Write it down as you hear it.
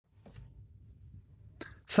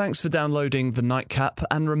Thanks for downloading The Nightcap,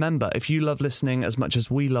 and remember, if you love listening as much as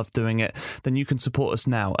we love doing it, then you can support us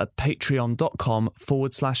now at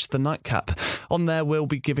patreon.com/The Nightcap. On there, we'll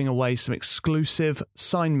be giving away some exclusive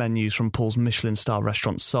signed menus from Paul's Michelin star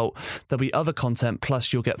restaurant Salt. There'll be other content,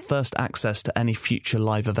 plus you'll get first access to any future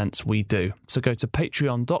live events we do. So go to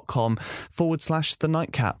patreon.com/The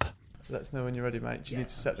Nightcap. So let us know when you're ready, mate. Do you need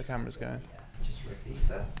to set the cameras going? Just repeat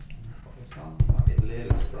that. Put this on. Might be a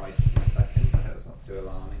little bit bright in a second. I hope it's not too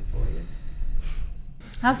alarming for you.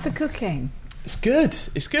 How's the cooking? It's good.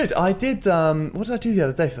 It's good. I did. What did I do the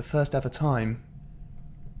other day for the first ever time?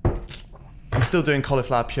 I'm still doing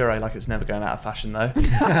cauliflower puree like it's never going out of fashion, though.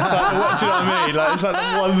 It's like, what, do you know what I mean? Like, it's like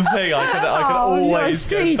the one thing I could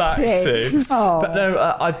always go back to. Oh. But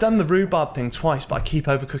no, I've done the rhubarb thing twice, but I keep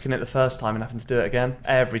overcooking it the first time and having to do it again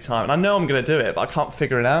every time. And I know I'm going to do it, but I can't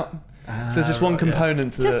figure it out. So there's just one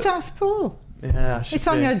component to Just ask Paul. Yeah, it's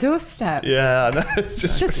on your doorstep. Yeah, I know.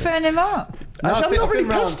 It's just phone him up. Actually, I've not really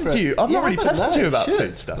pestered you. I've not really pestered you about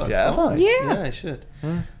food stuff yet, have I? Yeah, I should.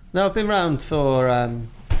 No, I've been round for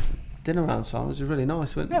dinner round time. It was really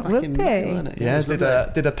nice. Went back in, wasn't it? Yeah,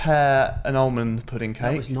 did a pear and almond pudding cake.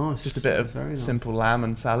 That was nice. Just a bit of simple lamb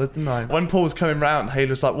and salad, didn't I? When Paul was coming round, Haley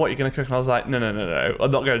was like, "What are you going to cook?" And I was like, "No,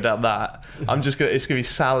 I'm not going down that. It's going to be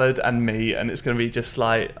salad and meat, and it's going to be just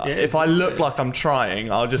like if I look like I'm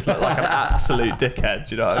trying, I'll just look like an absolute dickhead."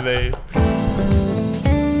 Do you know what I mean?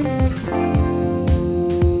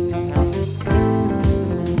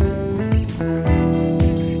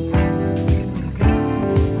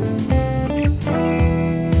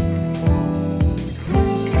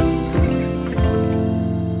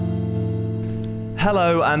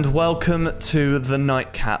 Hello and welcome to The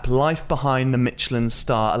Nightcap, life behind the Michelin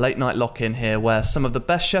star, a late night lock-in here where some of the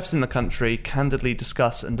best chefs in the country candidly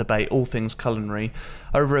discuss and debate all things culinary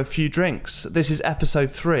over a few drinks. This is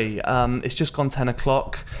episode 3. It's just gone 10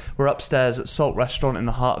 o'clock. We're upstairs at Salt Restaurant in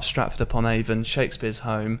the heart of Stratford-upon-Avon, Shakespeare's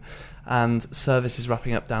home, and service is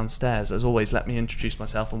wrapping up downstairs. As always, let me introduce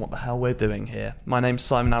myself and what the hell we're doing here. My name's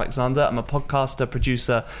Simon Alexander. I'm a podcaster,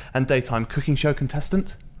 producer, and daytime cooking show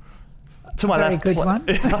contestant. To my left, good one.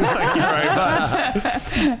 Thank you very much.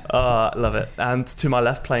 Love it. And to my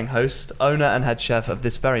left, playing host, owner and head chef of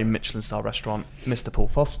this very Michelin star restaurant, Mr. Paul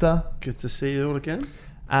Foster. Good to see you all again.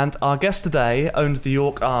 And our guest today owned the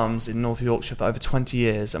York Arms in North Yorkshire for over 20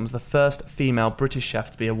 years and was the first female British chef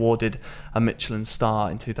to be awarded a Michelin star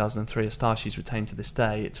in 2003, a star she's retained to this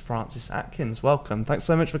day. It's Frances Atkins. Welcome. Thanks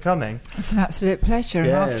so much for coming. It's an absolute pleasure.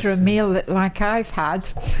 Yes. And after a meal like I've had,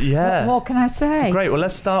 yeah. What more can I say? Great. Well,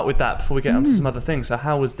 let's start with that before we get on to some other things. So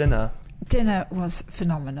how was dinner? Dinner was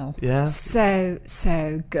phenomenal. Yeah. So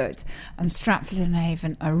good. And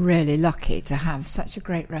Stratford-on-Avon are really lucky to have such a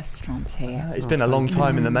great restaurant here. It's been a long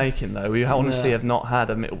time in the making, though. We honestly have not had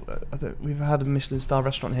we've had a Michelin star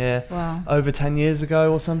restaurant here over 10 years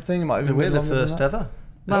ago or something. It might have been We're the first ever.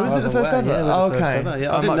 Well, was it the first ever? Yeah, okay. first ever.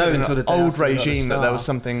 Yeah, I didn't know until the day old after we got the regime that star. there was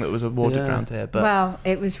something that was awarded around here. But well,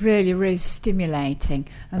 it was really, really stimulating.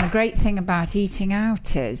 And the great thing about eating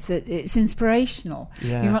out is that it's inspirational.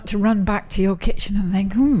 Yeah. You want to run back to your kitchen and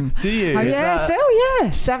think, Do you? Oh,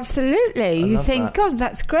 yes, absolutely. You think, that. God,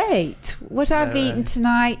 that's great. What I've eaten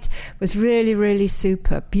tonight was really, really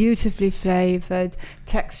super. Beautifully flavoured.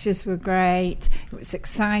 Textures were great. It was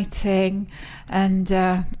exciting. And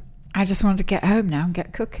I just wanted to get home now and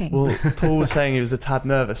get cooking. Well, Paul was saying he was a tad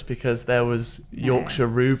nervous because there was Yorkshire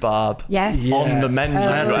rhubarb on the menu,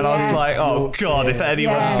 and I was like, "Oh God, if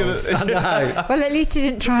anyone's gonna." Well, at least he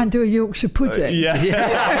didn't try and do a Yorkshire pudding.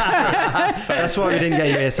 That's why we didn't get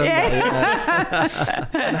you here Sunday.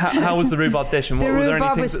 And how was the rhubarb dish? And The were there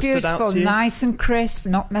rhubarb anything was that stood out beautiful, to you? nice and crisp,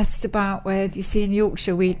 not messed about with. You see, in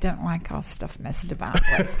Yorkshire, we don't like our stuff messed about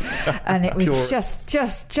with, and it was just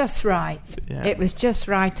right. Yeah. It was just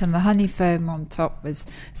right, and the honey foam on top was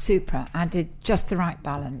super. Added just the right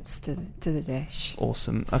balance to the dish.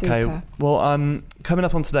 Awesome. Super. Okay. Well, coming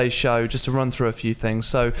up on today's show, just to run through a few things.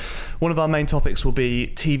 So, one of our main topics will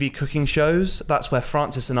be TV cooking shows. That's where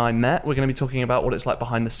Frances and I met. We're going to be talking about what it's like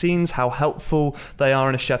behind the scenes, how helpful they are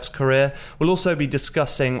in a chef's career. We'll also be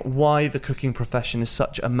discussing why the cooking profession is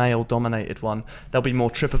such a male-dominated one. There'll be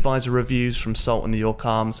more TripAdvisor reviews from Salt and the York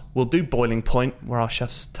Arms. We'll do Boiling Point, where our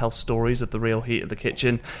chefs tell stories of the real heat of the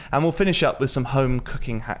kitchen, and we'll finish up with some home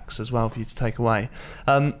cooking hacks as well for you to take away.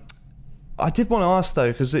 I did want to ask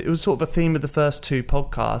though, because it was sort of a theme of the first two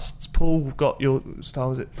podcasts. Paul got your star,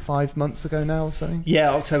 was it 5 months ago now or something? Yeah,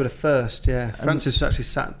 October the 1st, yeah. Frances actually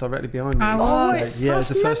sat directly behind me. I was. Yeah, it's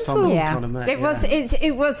the first time we kind of met.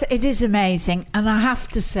 It is amazing, and I have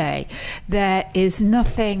to say, there is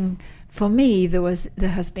nothing for me. There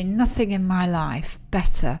has been nothing in my life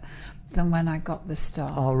better than when I got the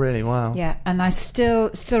star. Oh, really? Wow. Yeah, and I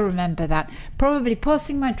still remember that. Probably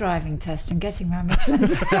passing my driving test and getting my Michelin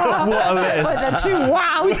star. What a list. Were the two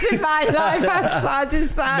wows in my life. How sad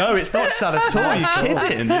is that? No, it's not sad at all. You're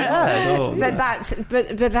kidding.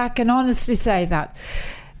 Yeah. But I can honestly say that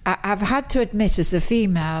I've had to admit as a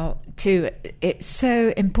female too, it's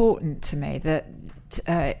so important to me that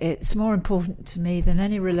it's more important to me than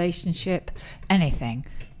any relationship, anything,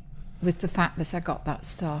 with the fact that I got that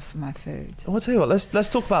star for my food. I'll tell you what, let's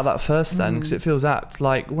talk about that first then, because it feels apt.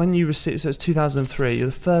 Like when you received, so it's 2003, you're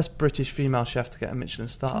the first British female chef to get a Michelin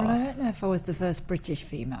star. Well, I don't know if I was the first British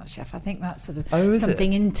female chef. I think that's sort of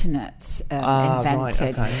something internet's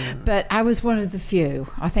invented. Right, okay. But I was one of the few.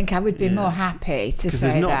 I think I would be more happy to say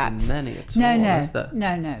there's not that. Many at all, is there?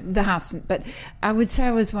 No, there hasn't. But I would say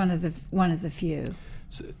I was one of the few.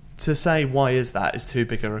 So, to say why is that is too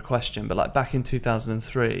big of a question, but like back in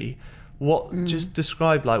 2003, just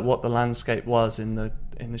describe like what the landscape was in the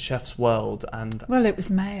chef's world. And well, it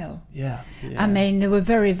was male. Yeah. I mean, there were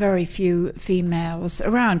very, very few females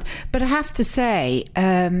around. But I have to say,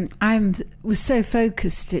 I was so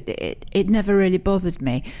focused, it never really bothered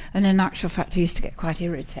me. And in actual fact, I used to get quite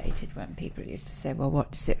irritated when people used to say, well,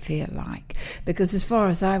 what does it feel like? Because as far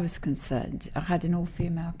as I was concerned, I had an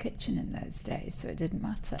all-female kitchen in those days, so it didn't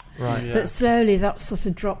matter. Right. Yeah. But slowly that sort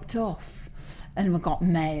of dropped off. And we got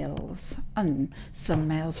males, and some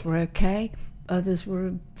males were okay. Others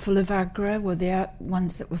were full of aggro. Well, the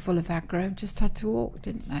ones that were full of aggro just had to walk,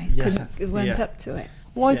 didn't they? Yeah. Weren't up to it.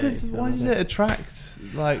 Why does it attract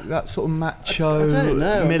like that sort of macho, I don't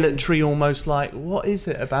know. military almost? Like, what is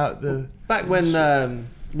it about the back when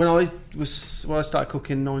I started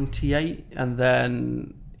cooking in '98, and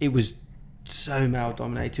then it was so male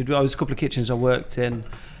dominated. I was a couple of kitchens I worked in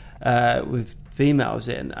with females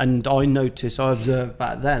in, and I observed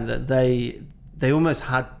back then that they almost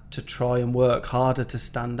had to try and work harder to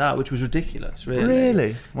stand out, which was ridiculous, really.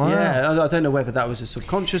 Really? Wow. Yeah, I don't know whether that was a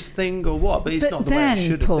subconscious thing or what, but it's not the way it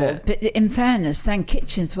should have been. But in fairness, then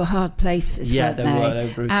kitchens were hard places, weren't they? They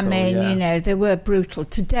were brutal. I mean, they were brutal.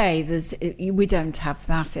 Today, we don't have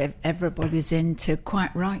that. Everybody's into,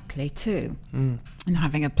 quite rightly too, and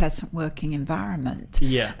having a pleasant working environment.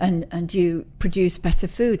 Yeah. And you produce better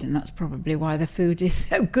food, and that's probably why the food is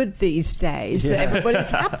so good these days. That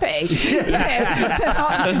everybody's happy.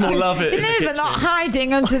 There's more love it. They're not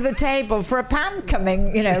hiding under the table for a pan coming,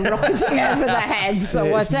 riding over their heads or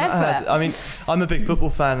whatever. Mad. I mean, I'm a big football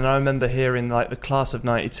fan, and I remember hearing like the class of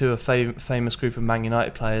 '92, a famous group of Man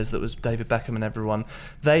United players that was David Beckham and everyone.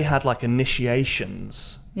 They had like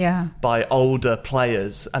initiations. Yeah. By older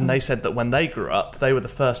players, and they said that when they grew up, they were the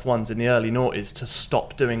first ones in the early noughties to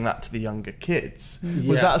stop doing that to the younger kids.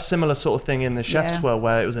 Was that a similar sort of thing in the chef's world,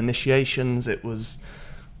 where it was initiations? It was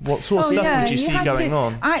what sort of stuff would you see going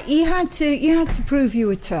on? You had to prove you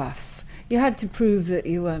were tough. You had to prove that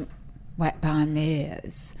you weren't wet behind the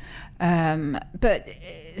ears. But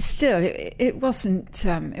still, it wasn't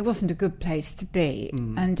a good place to be,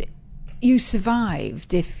 and you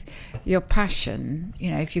survived if your passion,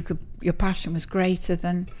 your passion was greater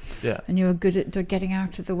than, and you were good at getting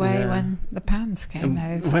out of the way when the pans came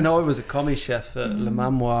over. When I was a commis chef at Le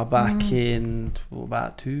Manoir back in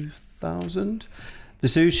about 2000, the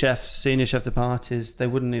sous chefs, senior chef de parties, they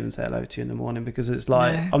wouldn't even say hello to you in the morning, because it's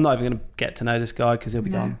like, I'm not even going to get to know this guy because he'll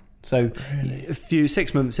be gone. So a few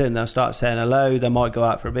 6 months in, they'll start saying hello. They might go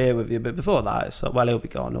out for a beer with you, but before that, it's like, well, he'll be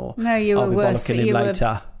gone, or you were I'll be bollocking him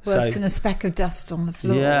later. Worse than a speck of dust on the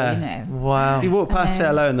floor. Wow. You walk past, say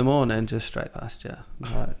hello in the morning, just straight past you.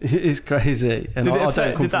 It's crazy. And did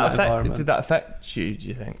that affect you? Do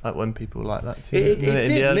you think, like when people like that too? It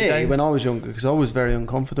did me days? When I was younger, because I was very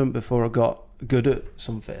unconfident before I got good at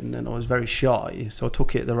something, and I was very shy, so I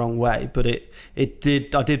took it the wrong way. But it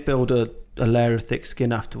did. I did build a layer of thick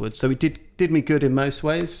skin afterwards, so it did me good in most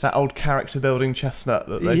ways. That old character building chestnut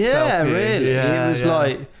that they sell to you. Really. It was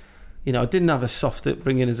like, I didn't have a soft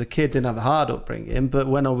upbringing as a kid, didn't have a hard upbringing, but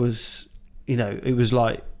when I was, it was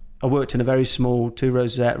like I worked in a very small 2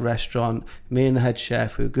 rosette restaurant. Me and the head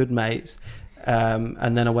chef, we were good mates,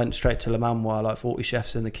 and then I went straight to Le Manoir, like 40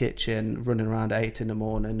 chefs in the kitchen, running around at 8 in the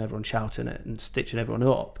morning, everyone shouting it and stitching everyone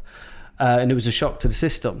up, and it was a shock to the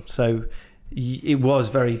system. So it was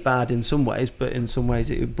very bad in some ways, but in some ways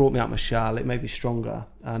it brought me out my shell. It made me stronger,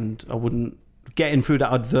 and getting through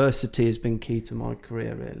that adversity has been key to my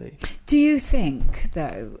career, really. Do you think,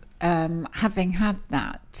 though, having had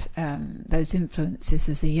that those influences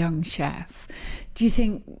as a young chef, do you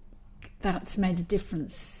think that's made a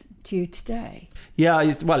difference to you today? Yeah,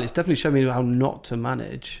 it's definitely shown me how not to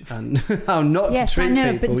manage and how not to Yes, treat I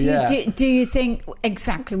know, people. but do you think,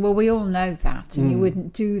 exactly, well, we all know that, and you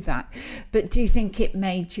wouldn't do that, but do you think it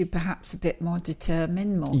made you perhaps a bit more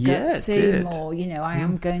determined, more gutsy, more, I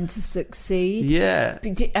am going to succeed? Yeah.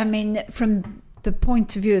 But I mean, from the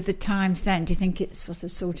point of view of the times then, do you think it sort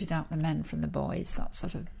of sorted out the men from the boys, that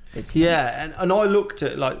sort of business? Yeah, and I looked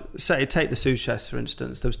at, like, say, take the sous chefs, for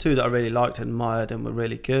instance. There was 2 that I really liked and admired and were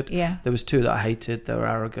really good. Yeah. There was 2 that I hated. They were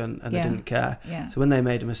arrogant and they didn't care. Yeah. So when they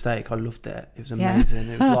made a mistake, I loved it. It was amazing.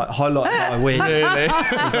 It was like highlighting my week. Really?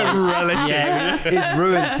 Relishing. Yeah, it's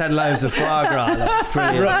ruined 10 loaves of foie gras. Like,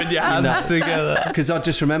 brilliant. Rubbing your hands together. Because I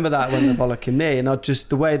just remember that when they're bollocking me, and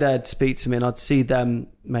the way they'd speak to me, and I'd see them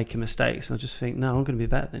making mistakes, and I'd just think, no, I'm going to be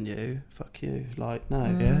better than you. Fuck you. Like, no.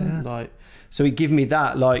 Yeah. Like, so he give me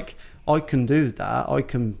that, like, I can do that. I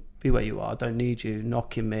can be where you are. I don't need you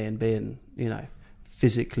knocking me and being,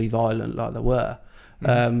 physically violent like they were.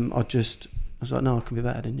 I was like, no, I can be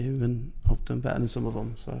better than you, and I've done better than some of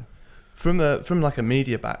them. So. From like a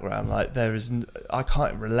media background, like I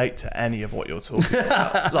can't relate to any of what you're talking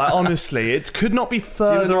about. Like, honestly, it could not be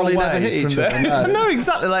further away from there. No,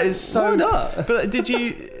 exactly. Like, it's so. Why not? But did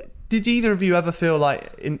either of you ever feel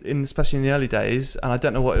like, in especially in the early days, and I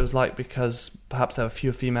don't know what it was like because perhaps there were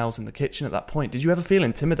fewer females in the kitchen at that point, did you ever feel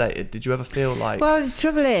intimidated? Did you ever feel like... Well, the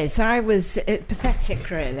trouble is, I was pathetic,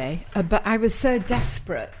 really, but I was so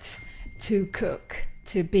desperate to cook,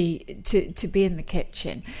 to be in the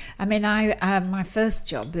kitchen. I mean, my first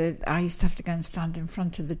job, I used to have to go and stand in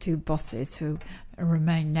front of the 2 bosses who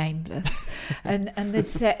remain nameless, and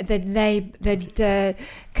they'd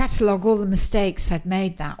catalogue all the mistakes I'd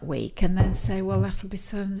made that week, and then say, well, that'll be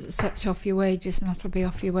such off your wages, and that'll be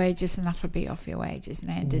off your wages, and that'll be off your wages,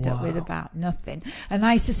 and I ended up with about nothing. And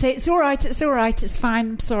I used to say, it's all right, it's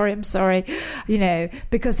fine, I'm sorry,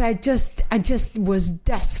 because I just was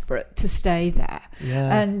desperate to stay there.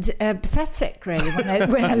 Yeah. And pathetic, really,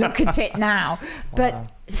 when I look at it now.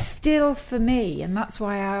 But still, for me, and that's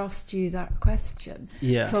why I asked you that question.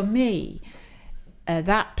 Yeah. For me,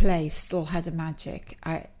 that place still had a magic.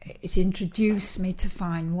 It introduced me to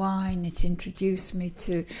fine wine. It introduced me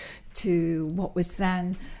to what was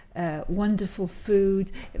then wonderful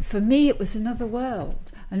food. For me, it was another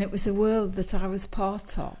world, and it was a world that I was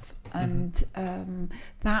part of, and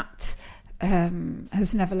that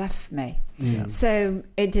has never left me. Yeah. So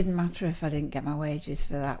it didn't matter if I didn't get my wages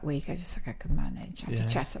for that week. I just I could manage. I had to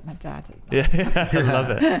chat at my dad. I love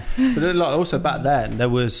it. But like, also back then there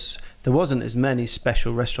wasn't as many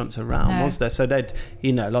special restaurants around, was there? So they'd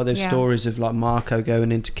like those stories of like Marco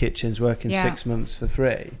going into kitchens working 6 months for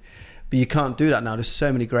free. But you can't do that now. There's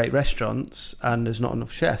so many great restaurants, and there's not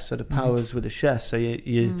enough chefs. So the power's with the chefs. So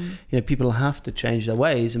you people have to change their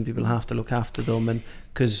ways, and people have to look after them. And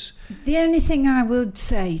because the only thing I would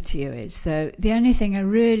say to you is, though, the only thing I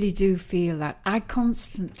really do feel that I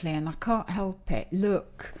constantly, and I can't help it,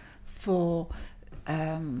 look for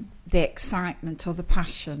the excitement or the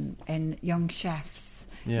passion in young chefs.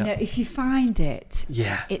 Yeah. If you find it,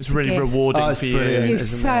 it's really rewarding for you. You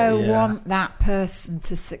so want that person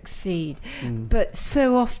to succeed, but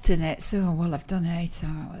so often it's I've done 8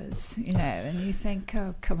 hours, and you think,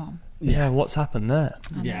 oh, come on. Yeah, what's happened there?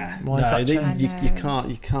 Why is that changed? You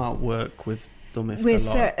can't work with them if we're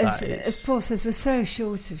so, as Paul says, we're so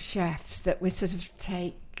short of chefs that we sort of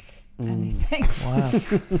take anything. Wow.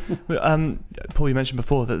 Paul, you mentioned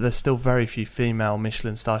before that there's still very few female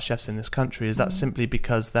Michelin star chefs in this country. Is that simply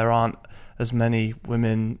because there aren't as many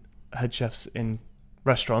women head chefs in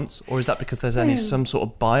restaurants, or is that because there's some sort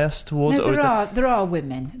of bias towards it? There are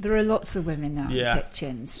women. There are lots of women now in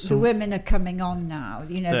kitchens. The women are coming on now.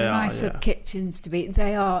 The nicer kitchens to be.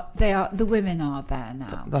 They are. The women are there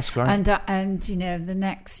now. That's great. And the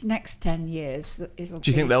next 10 years, it'll. Do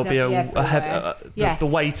you think there'll be the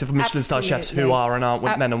weight of Michelin star chefs who are and aren't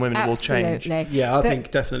men and women will change? Yeah, I think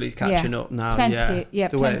definitely catching up now.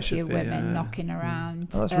 Plenty of women knocking around.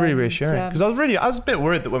 Oh, that's really reassuring, because I was a bit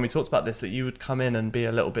worried that when we talked about this, that you would come in and be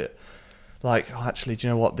a little bit like, actually, do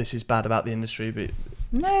you know what, this is bad about the industry, but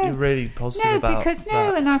you're really positive about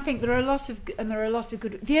that. And I think there are a lot of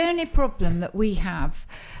good. The only problem that we have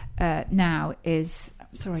now is, I'm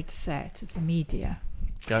sorry to say it, it's the media.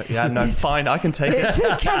 Yeah, no, fine, I can take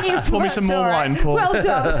it. Can you pour me some more wine, Paul? Well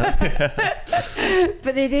done.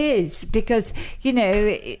 But it is, because,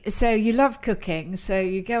 so you love cooking, so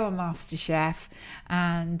you go on MasterChef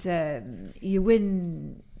and you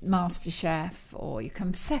win MasterChef, or you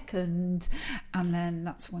come second, and then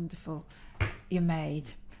that's wonderful, you're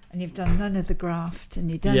made. and you've done none of the graft,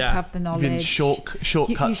 and you don't have the knowledge. You've been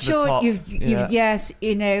shortcut to the top. Yes,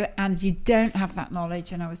 you know, and you don't have that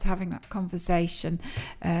knowledge. And I was having that conversation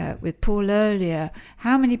with Paul earlier.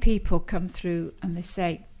 How many people come through and they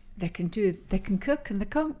say they can cook and they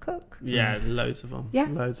can't cook? Yeah, loads of them. Yeah,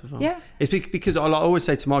 loads of them. Yeah, it's because I always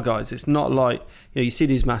say to my guys, it's not like, you see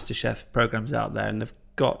these MasterChef programs out there, and they've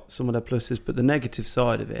got some of their pluses, but the negative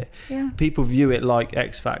side of it, people view it like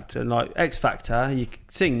X Factor. And like X Factor, you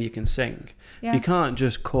can sing. You can't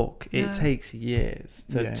just cook. It takes years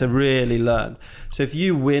to really learn. So if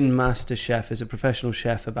you win MasterChef as a professional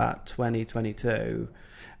chef about 2022,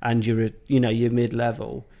 and you're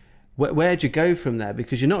mid-level, where'd you go from there?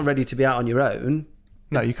 Because you're not ready to be out on your own.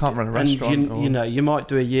 No, you can't run a restaurant. You might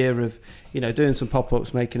do a year of, doing some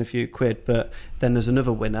pop-ups, making a few quid, but then there's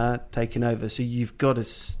another winner taking over. So you've got to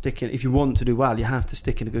stick in. If you want to do well, you have to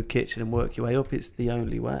stick in a good kitchen and work your way up. It's the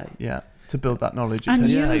only way. Yeah. To build that knowledge, and it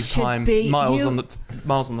you takes time, miles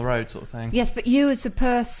on the road, sort of thing. Yes, but you as a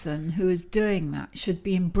person who is doing that should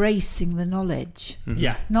be embracing the knowledge.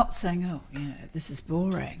 Yeah, not saying, "Oh, this is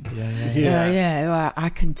boring." Yeah. I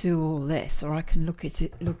can do all this, or I can look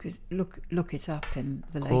it up in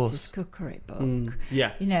the latest cookery book.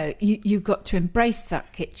 You've got to embrace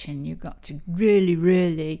that kitchen. You've got to really,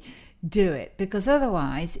 really do it, because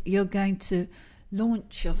otherwise you're going to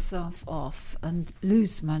launch yourself off and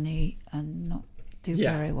lose money and not do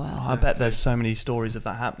very well. I bet there's so many stories of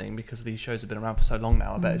that happening, because these shows have been around for so long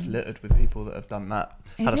now. I bet it's littered with people that have done that,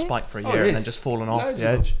 had a spike for a year and then just fallen off the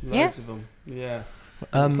edge. Loads of them. Yeah.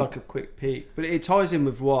 It's like a quick peak. But it ties in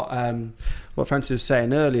with what Francis was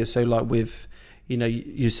saying earlier. So like with,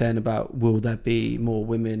 you're saying about, will there be more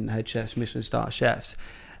women head chefs, Michelin star chefs?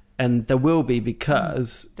 And there will be,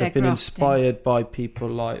 because they've been inspired by people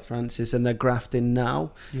like Francis, and they're grafting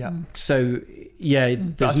now. Yeah. So,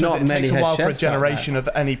 there's not many head chefs. It takes a while for a generation of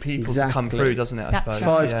any people to come through, doesn't it, I suppose?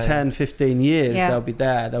 Right. 5, 10, 15 years, they'll be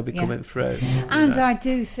there. They'll be coming through. And I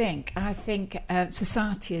think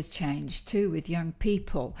society has changed too with young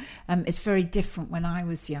people. It's very different when I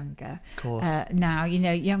was younger. Of course. Now,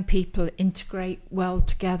 young people integrate well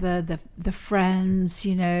together. The friends,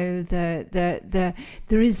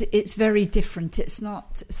 it's very different. It's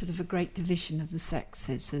not sort of a great division of the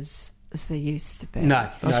sexes as there used to be. No,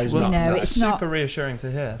 it's not. It's super reassuring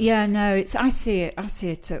to hear. Yeah, no, I see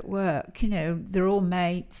it at work. They're all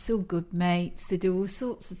mates, all good mates. They do all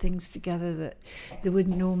sorts of things together that they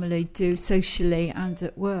wouldn't normally do socially and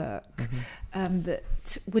at work,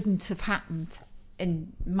 that wouldn't have happened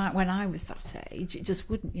when I was that age. It just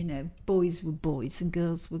wouldn't, boys were boys and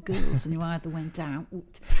girls were girls, and you either went out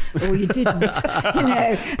or you didn't,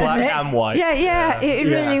 Black and white. It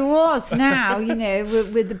really was. Now,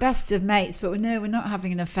 we're the best of mates, but we're not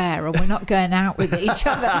having an affair, or we're not going out with each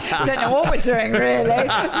other. Don't know what we're doing really,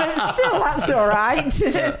 but still, that's all right.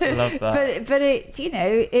 I love that. But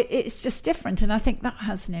it's just different, and I think that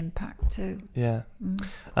has an impact too. Yeah.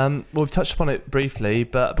 Well, we've touched upon it briefly,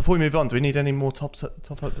 but before we move on, do we need any more top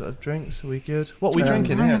up of drinks? Are we good? What are we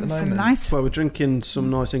drinking here at the moment? We're drinking some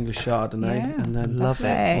nice English Chardonnay, and then love it.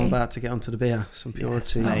 I'm about to get onto the beer. Some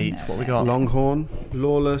purity. Mate, what we got? Longhorn,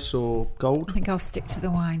 Lawless, or Gold? I think I'll stick to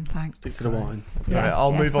the wine, thanks. Stick to the wine.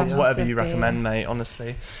 I'll move on to whatever you recommend, mate.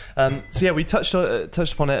 Honestly, we touched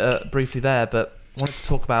upon it briefly there, but wanted to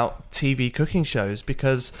talk about TV cooking shows,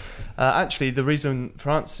 because actually the reason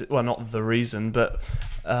not the reason, but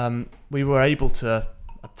we were able to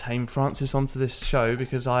obtain Frances onto this show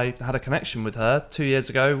because I had a connection with her 2 years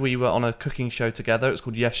ago. We were on a cooking show together. It was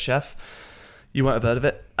called Yes Chef. You won't have heard of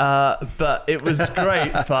it, but it was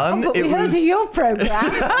great fun. But we heard of your programme.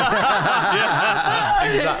 Yeah,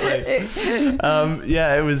 exactly.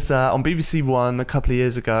 It was on BBC One a couple of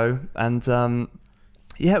years ago, and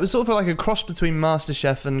it was sort of like a cross between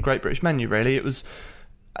MasterChef and Great British Menu, really. It was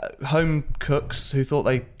home cooks who thought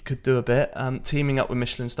they could do a bit, teaming up with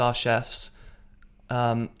Michelin star chefs,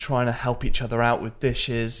 trying to help each other out with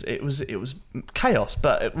dishes. It was chaos,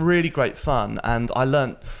 but really great fun, and I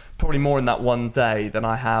learnt probably more in that one day than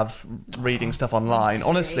I have reading stuff online.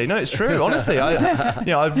 Honestly, no, it's true. Honestly,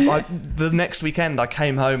 the next weekend I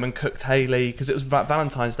came home and cooked Hayley, because it was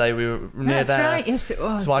Valentine's Day. We were near there. That's right. Yes, it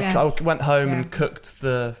was. So I went home and cooked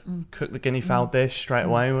the guinea fowl dish straight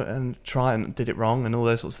away and did it wrong and all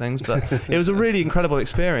those sorts of things. But it was a really incredible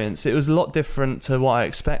experience. It was a lot different to what I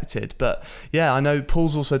expected. But yeah, I know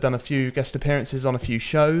Paul's also done a few guest appearances on a few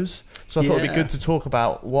shows. So I thought it'd be good to talk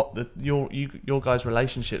about what your guys'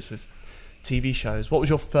 relationships with TV shows. What was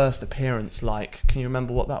your first appearance like? Can you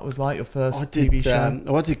remember what that was like, your first TV show?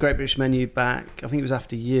 I did Great British Menu back, I think it was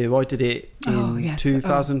after you. I did it in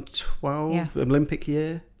 2012, Olympic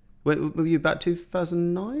year. Were you about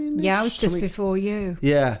 2009? Yeah, I was just before you.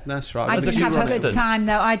 Yeah, that's right. I As a didn't have a good contestant? time,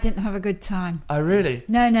 though. I didn't have a good time. Oh, really?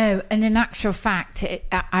 No. And in actual fact,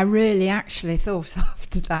 I really actually thought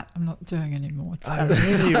after that, I'm not doing any more Oh, time.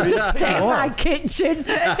 really? Just stay in my Wow. kitchen.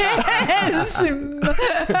 Yes.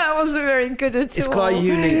 That wasn't very good at It's all. quite a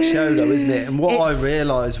unique show, though, isn't it? And what I It's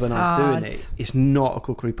realised when I was doing hard. it's not a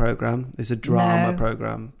cookery programme. It's a drama No.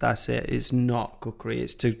 programme. That's it. It's not cookery.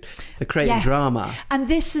 It's they're creating Yeah. drama. And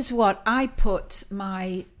this is what I put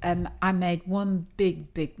my. I made one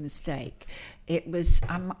big mistake. It was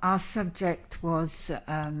our subject was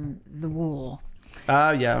the war.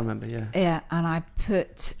 Oh, yeah, I remember, yeah. Yeah, and I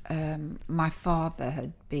put my father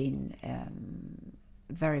had been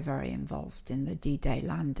very, very involved in the D-Day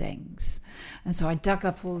landings, and so I dug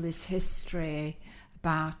up all this history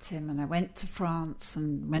about him, and I went to France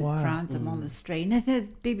and went Wow. around him on the street. And the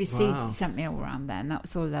BBC Wow. sent me all around there, and that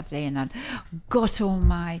was all lovely. And I'd got all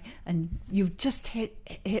my, and you've just hit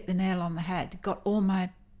the nail on the head. Got all my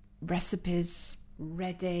recipes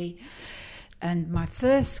ready, and my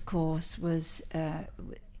first course was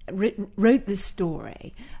wrote this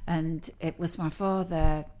story, and it was my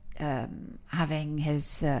father having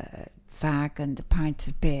his fag and a pint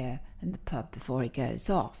of beer in the pub before he goes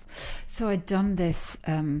off. So I'd done this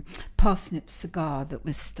parsnip cigar that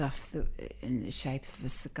was stuffed in the shape of a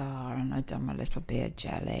cigar, and I'd done my little beer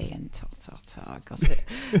jelly and I got it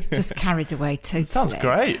just carried away totally. Sounds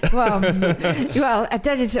great. Well, I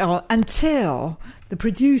did it all until the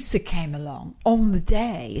producer came along on the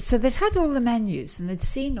day. So they'd had all the menus and they'd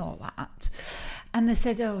seen all that. And they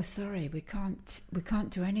said, "Oh, sorry, we can't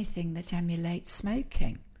do anything that emulates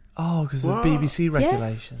smoking." Oh, because of What? BBC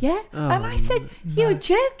regulations. Yeah. And I said, "You're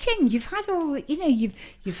joking. You've had all,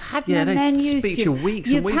 you've had Yeah, my they menus. speak to you weeks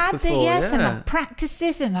and you've weeks had before, yes, and yeah. I've practiced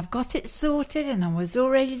it and I've got it sorted and I was all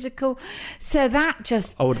ready to call." So that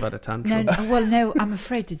just I would have had a tantrum. no, I'm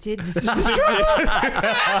afraid I did. This is the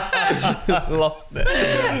trouble. Lost it.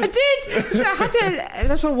 I did. So I had a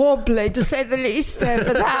little wobbly, to say the least,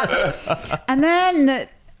 over that. And then,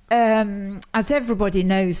 as everybody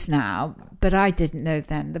knows now, but I didn't know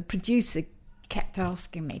then, the producer kept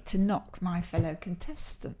asking me to knock my fellow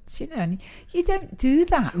contestants, and you don't do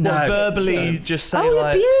that. No. Well, verbally, So- you just say you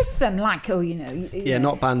like... abuse them like, Yeah,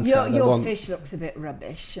 not banter. They Your want- fish looks a bit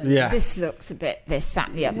rubbish, and Yeah. this looks a bit this, that,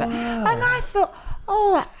 and the other. And I thought,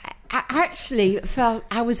 I actually felt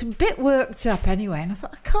I was a bit worked up anyway, and I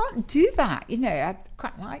thought I can't do that. I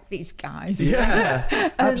quite like these guys. Yeah,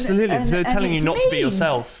 absolutely. and- They're telling and you it's not to be mean.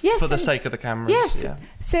 yourself Yes, for the and- sake of the cameras. Yes. Yeah.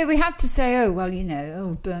 So we had to say,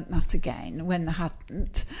 burnt that again when they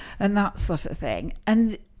hadn't, and that sort of thing.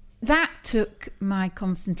 And that took my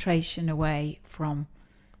concentration away from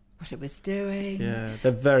what I was doing. Yeah,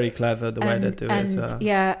 they're very clever the way they do it. So.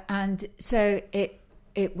 Yeah, and so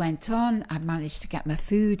it went on. I managed to get my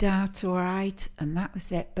food out all right, and that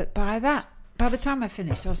was it. But by the time I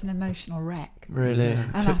finished, I was an emotional wreck. Really?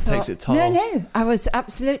 And I Takes thought, its toll. No, I was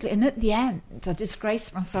absolutely. And at the end, I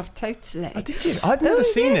disgraced myself totally. Oh, did you? I've never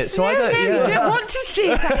seen it, so I don't... You don't want to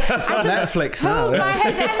see it. It's on Netflix now. Hold yeah. my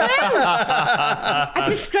head. I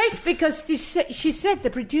disgraced because she said, the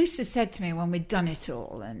producer said to me when we'd done it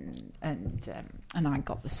all, and I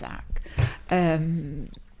got the sack.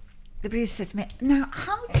 The producer said to me, "Now,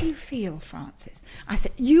 how do you feel, Frances?" I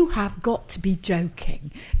said, "You have got to be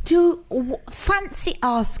joking. Fancy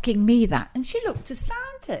asking me that." And she looked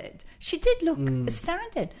astounded. She did look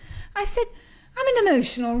astounded. I said, "I'm an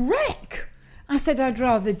emotional wreck." I said, "I'd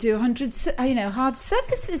rather do hard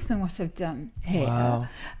surfaces than what I've done here." Wow.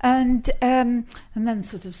 And then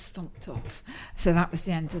sort of stomped off. So that was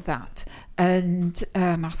the end of that. And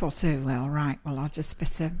I thought, I'll just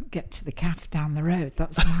better get to the cafe down the road.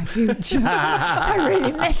 That's my future. I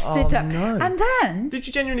really messed it up. No. And then... Did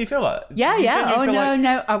you genuinely feel like... Yeah. Did you genuinely feel like-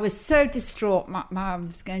 No. I was so distraught. My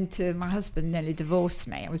husband nearly divorced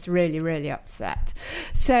me. I was really, really upset.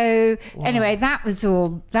 So anyway, that was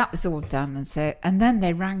all done. And then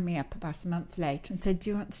they rang me up about a month later and said, "Do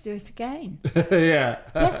you want to do it again?" Yeah.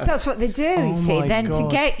 Yeah, that's what they do. You see, my then to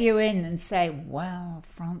God. get you in and say, "Well,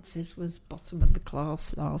 Frances was bottom of the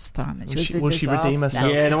class last time, and Will she redeem disaster."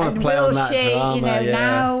 herself? Yeah, I don't want to And play will on that she, drama. Yeah.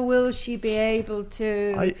 now will she be able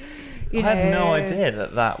to? I had no idea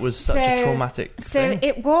that was such a traumatic So thing.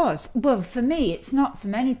 it was. Well, for me, it's not for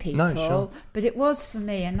many people, No, sure. but it was for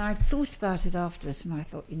me. And I thought about it afterwards, and I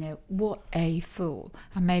thought, what a fool!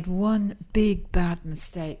 I made one big bad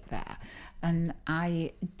mistake there, and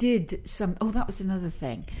I did some. Oh, that was another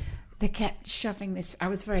thing. they kept shoving this. I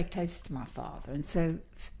was very close to my father, and so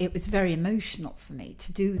it was very emotional for me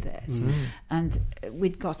to do this. And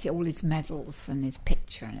we'd got all his medals and his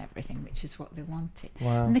picture and everything, which is what they wanted.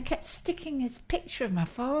 Wow. And they kept sticking his picture of my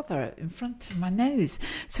father in front of my nose.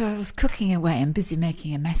 So I was cooking away and busy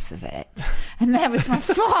making a mess of it. And there was my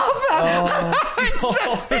father.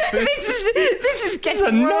 This is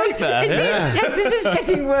getting worse. nightmare. Yes, this is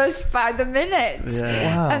getting worse by the minute.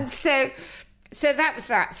 Yeah. Wow. And so that was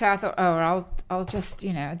that. So I thought, I'll just,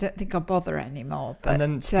 I don't think I'll bother anymore. But,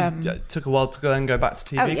 and then it took a while to go back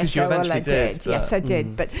to TV, because you well, eventually I did. but- Yes, I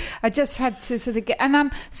did. But I just had to sort of get, and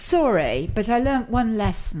I'm sorry, but I learnt one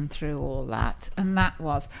lesson through all that, and that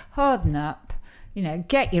was harden up,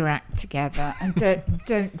 get your act together, and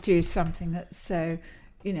don't do something that's so,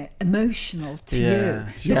 emotional to you,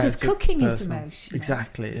 because cooking is emotional.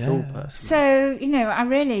 Exactly, it's all personal. So, I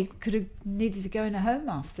really could have needed to go in a home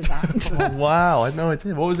after that. Oh, wow, I had no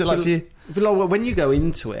idea. What was it like for you? But like, when you go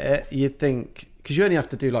into it, you think, because you only have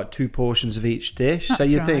to do like 2 portions of each dish, so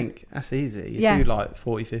you think that's easy. You do like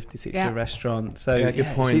 40, 50, 60 a restaurant. So good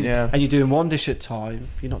point. it's easy. Yeah, and you're doing one dish at a time.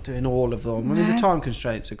 You're not doing all of them. I mean, the time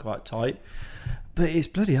constraints are quite tight, but it's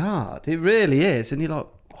bloody hard. It really is. And you're like,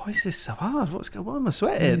 why is this so hard? Why am I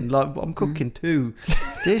sweating? Like, I'm cooking 2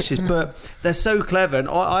 dishes, but they're so clever. And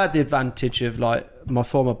I had the advantage of, like, my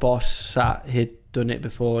former boss he'd done it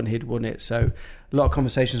before and he'd won it. So a lot of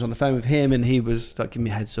conversations on the phone with him, and he was like giving me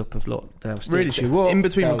a heads up of, look, they'll stitch you up. In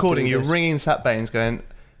between they'll recording, do you're this. ringing Sat Baines going,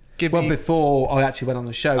 Well, before I actually went on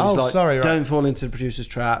the show, he's like, sorry, right. don't fall into the producer's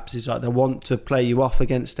traps. He's like, they want to play you off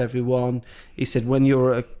against everyone. He said, when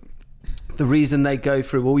you're the reason they go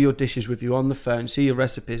through all your dishes with you on the phone, see your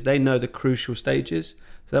recipes, they know the crucial stages.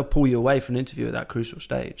 So they'll pull you away from an interview at that crucial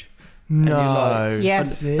stage. No.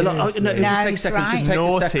 Yes. They're like, oh, no, just take a second. right. Just take a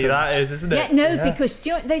Naughty second. that is, isn't it? Yeah, no, because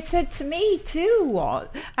they said to me too,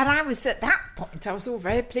 what? And I was at that point, I was all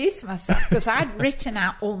very pleased with myself because I'd written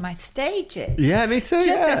out all my stages. Yeah, me too.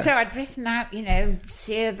 So I'd written out,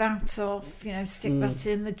 sear that off, stick that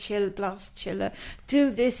in the blast chiller, do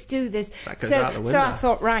this. That goes out the window. So I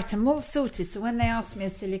thought, right, I'm all sorted. So when they ask me a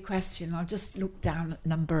silly question, I'll just look down at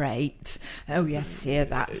number 8. Oh yes, sear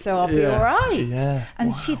that. So I'll be all right. Yeah.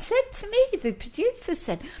 And she said to me, the producer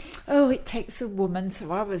said, oh, it takes a woman.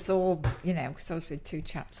 So I was all, because I was with 2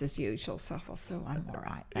 chaps as usual. So I thought, oh, I'm all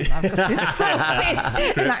right then. I've got it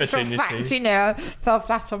sorted. In actual fact, I fell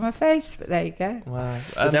flat on my face. But there you go. Wow.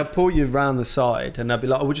 But they'll pull you round the side and they'll be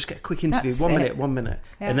like, oh, we'll just get a quick interview. That's 1 it. minute, 1 minute.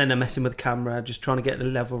 Yeah. And then they're messing with the camera, just trying to get the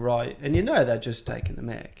level right. And they're just taking the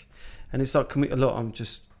mick. And it's like, look, I'm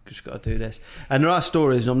just got to do this. And there are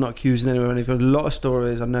stories, and I'm not accusing anyone of anything, a lot of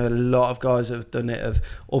stories. I know a lot of guys that have done it, of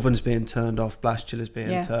ovens being turned off, blast chillers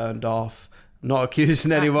being turned off. I'm not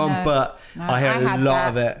accusing anyone, but I hear a lot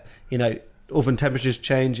of it. Oven temperatures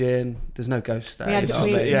changing. There's no ghost there.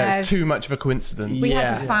 It's too much of a coincidence. We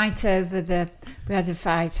had a fight over the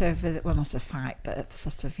well, not a fight, but a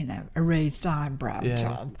sort of a raised eyebrow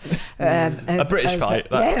job. A British fight,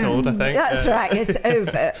 that's called, I think. That's right. It's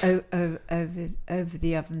over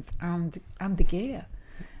the ovens and the gear.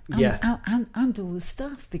 And all the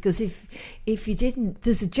stuff, because if you didn't,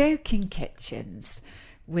 there's a joke in kitchens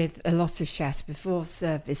with a lot of chefs before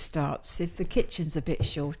service starts. If the kitchen's a bit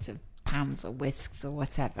short of pans or whisks or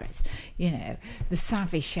whatever, it's the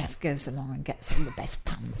savvy chef goes along and gets all the best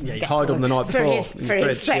pans. Yeah, you hide them the night before for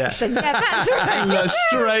his section. Yeah, that's right. That's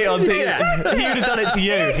straight on TV. He would have done it to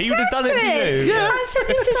you. He would have done it to you. Yeah. I said,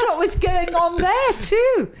 this is what was going on there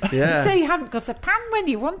too. Yeah. So you hadn't got a pan when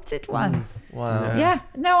you wanted one. Wow. Yeah.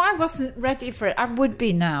 No, I wasn't ready for it. I would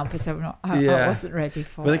be now, but I'm not. I wasn't ready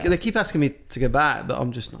for it. They keep asking me to go back, but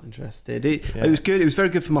I'm just not interested. It was good. It was very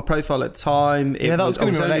good for my profile at the time. That was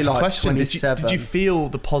going to be my next question. 27. Did you feel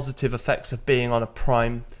the positive effects of being on a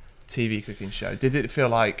prime TV cooking show? Did it feel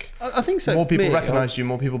like I think so? More people recognised you,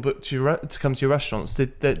 more people booked you to come to your restaurants?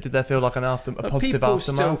 Did there feel like a positive people aftermath?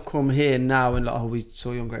 Still come here now and like, we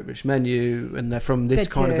saw you on Great British Menu, and they're from this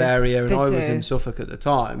kind of area, and I was in Suffolk at the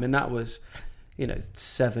time, and that was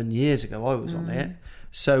 7 years ago I was on it.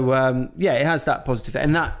 So it has that positive,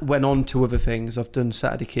 and that went on to other things. I've done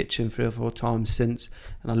Saturday Kitchen 3 or 4 times since,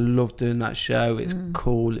 and I love doing that show. It's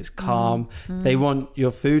cool, it's calm. They want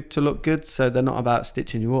your food to look good, so they're not about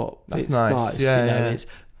stitching you up. That's it's nice. It's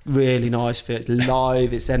really nice. It's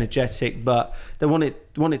live, it's energetic, but they want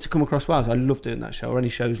it to come across well. So I love doing that show, or any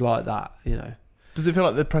shows like that. Does it feel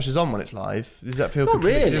like the pressure's on when it's live? Does that feel not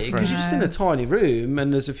completely really? different? Because you're just in a tiny room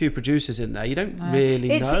and there's a few producers in there. You don't really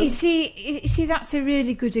know. You see, that's a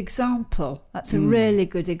really good example. That's a really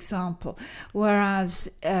good example.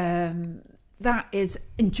 Whereas that is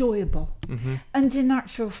enjoyable. And in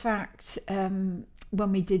actual fact,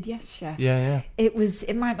 when we did Yes Chef,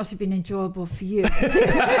 it might not have been enjoyable for you, but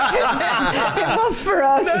it was for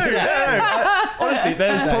us. Honestly,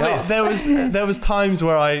 there was times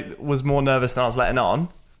where I was more nervous than I was letting on.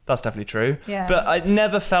 That's definitely true. Yeah. But I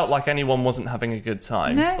never felt like anyone wasn't having a good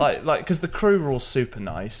time. No. Like because the crew were all super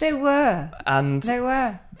nice. They were. And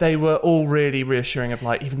they were all really reassuring of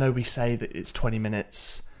like, even though we say that it's 20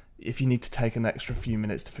 minutes, if you need to take an extra few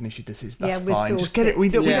minutes to finish your dishes, that's fine. Just get it. We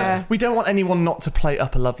don't want anyone not to plate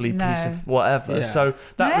up a lovely piece of whatever. Yeah. So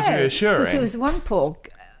that was reassuring. Because there was one poor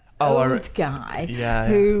old guy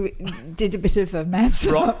who did a bit of a mess.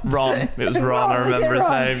 Ron. It was Ron. I remember his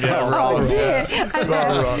name. Yeah, Ron. Oh dear.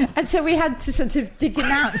 Ron. And so we had to sort of dig him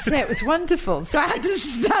out and say it was wonderful. So I had to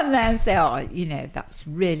stand there and say, oh, that's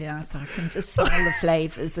really nice. I can just smell the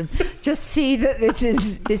flavours and just see that this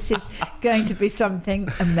is going to be something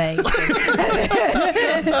amazing.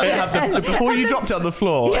 Before you dropped it on the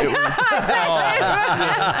floor, it was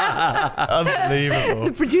unbelievable.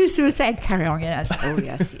 The producer was saying, carry on. And I said, oh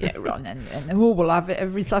yes, Ron, and we'll have it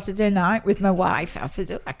every Saturday night with my wife. I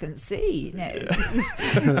said, oh, I can see, this is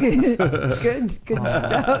good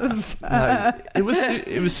stuff. No, it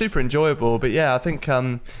was super enjoyable, but I think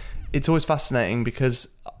it's always fascinating because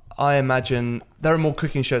I imagine there are more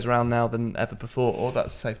cooking shows around now than ever before.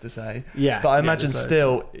 That's safe to say. Yeah, but I imagine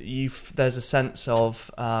still there's a sense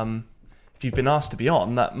of. If you've been asked to be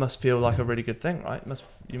on, that must feel like a really good thing, right?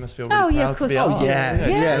 You must feel really proud to be on.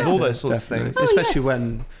 Yeah, all those sorts of things. Especially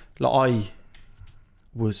when I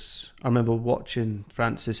remember watching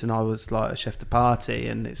Francis and I was like a chef de partie,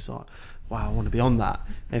 and it's like, wow, I want to be on that.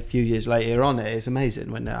 And a few years later on it's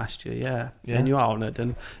amazing when they asked you, and you are honoured.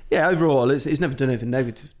 And overall, it's never done anything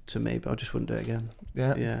negative to me, but I just wouldn't do it again.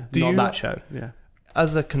 That show. Yeah.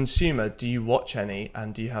 As a consumer, do you watch any,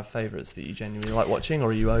 and do you have favourites that you genuinely like watching, or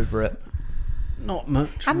are you over it? Not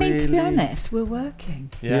much. I mean, to be honest, we're working.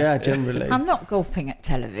 Yeah, generally. I'm not gulping at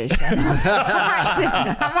television. I'm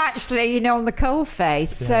actually, on the coal face.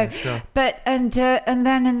 So, sure. But and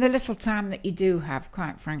then in the little time that you do have,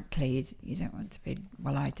 quite frankly, you don't want to be.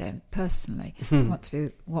 Well, I don't personally want to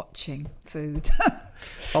be watching food.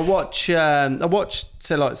 I watch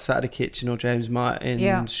say like Saturday Kitchen or James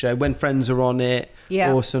Martin's show when friends are on it,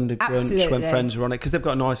 or Sunday Brunch when friends are on it, because they've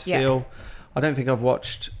got a nice feel. I don't think I've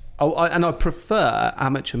watched. And I prefer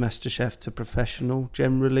amateur MasterChef to professional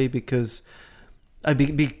generally because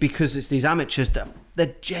it's these amateurs that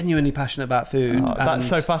they're genuinely passionate about food. Oh, that's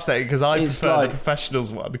so fascinating because I prefer the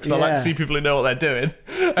professionals one because I like to see people who know what they're doing.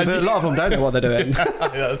 But a lot of them don't know what they're doing.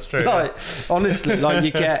 That's true. Honestly,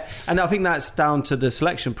 you get, and I think that's down to the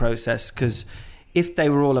selection process, because if they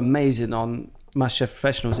were all amazing on MasterChef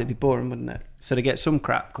Professionals, it'd be boring, wouldn't it? So they get some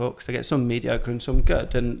crap cooks, they get some mediocre and some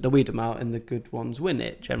good, and they weed them out, and the good ones win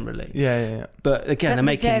it generally. Yeah. But again, they're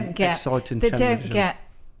making exciting television.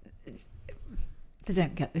 They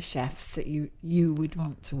don't get the chefs that you would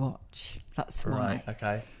want to watch. That's why. Right.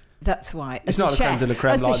 Okay. That's why. It's not a creme de la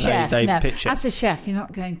creme like they pitch it. As a chef, you're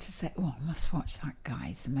not going to say, "Oh, I must watch that guy.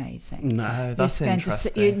 He's amazing." No, that's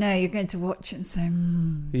interesting. You're going to watch it and say,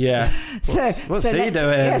 "Yeah." What's he doing?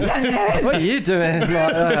 Yes, I know. What are you doing?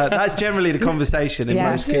 That's generally the conversation in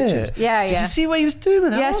most kitchens. Yeah. Did you see what he was doing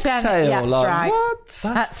with that oxtail? That's right. What?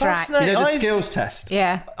 That's right. You know the skills test.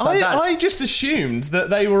 Yeah. I just assumed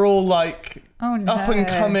that they were all like. Oh, no. Up and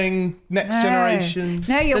coming, next generation.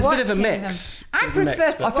 No, There's a bit of a mix. I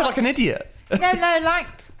prefer. I feel like an idiot. No,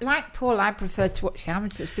 like Paul, I prefer to watch the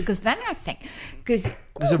amateurs because then I think there's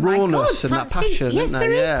a rawness and that passion. Yes,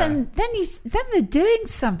 there is, and then they're doing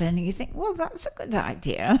something, and you think, well, that's a good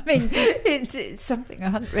idea. I mean, it's something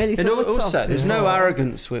I hadn't really thought of. And also, there's no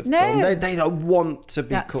arrogance with them. They don't want to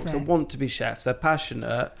be cooks. It. They want to be chefs. They're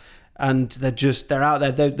passionate, and they're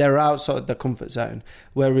out there. They're outside their comfort zone.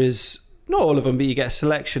 Whereas. Not all of them, but you get a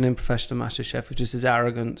selection in Professional MasterChef with just this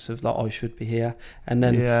arrogance of like, I should be here. And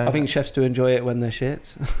then I think chefs do enjoy it when they're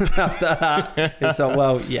shit. After that, it's like,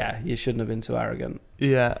 well, you shouldn't have been so arrogant.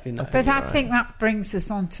 Yeah. But I think that brings us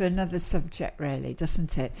on to another subject, really,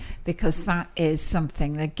 doesn't it? Because that is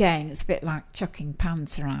something, again, it's a bit like chucking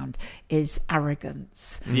pants around, is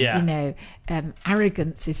arrogance. Yeah.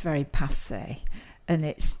 Arrogance is very passé. And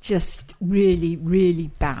it's just really,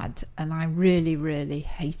 really bad, and I really, really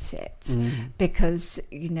hate it because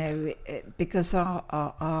because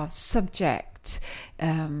our subject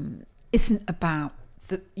isn't about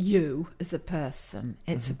you as a person.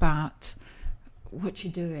 It's about what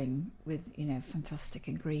you're doing with, fantastic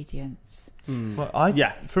ingredients. Well,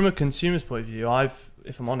 from a consumer's point of view,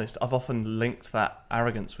 if I'm honest, I've often linked that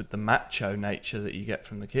arrogance with the macho nature that you get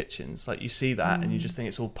from the kitchens. Like, you see that and you just think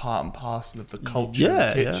it's all part and parcel of the culture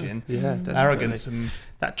of the kitchen. Yeah, arrogance and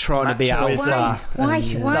that trying to be alpha. Why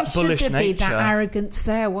should there be that arrogance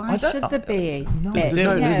there? Why should there be?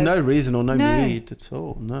 There's no reason or no need at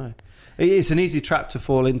all. No, it's an easy trap to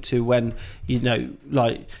fall into when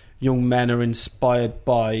young men are inspired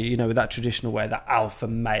by, with that traditional way, that alpha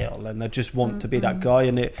male, and they just want to be that guy,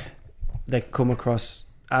 and they come across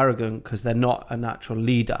arrogant because they're not a natural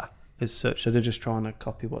leader as such, so they're just trying to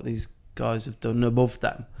copy what these guys have done above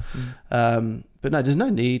them. But no, there's no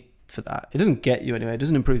need for that. It doesn't get you anywhere. It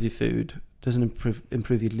doesn't improve your food. It doesn't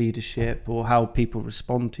improve your leadership or how people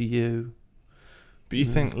respond to you. But you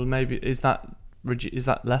think maybe is that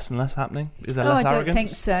less and less happening? Is there less arrogance? I don't think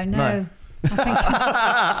so. No.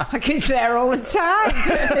 I think it's there all the time.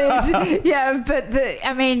 But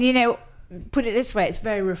put it this way, it's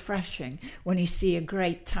very refreshing when you see a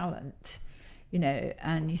great talent,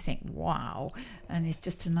 and you think, wow, and he's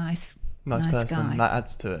just a nice person guy. That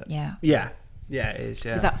adds to it. Yeah, it is,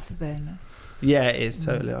 yeah. But that's the bonus. Yeah, it is,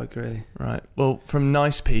 totally, I agree. Right. Well, from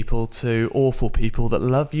nice people to awful people that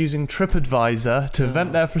love using TripAdvisor to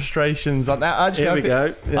vent their frustrations on that. Actually, Here we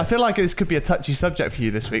go. Yeah. I feel like this could be a touchy subject for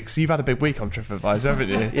you this week, so you've had a big week on TripAdvisor, haven't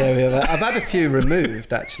you? Yeah, we have. I've had a few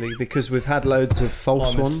removed, actually, because we've had loads of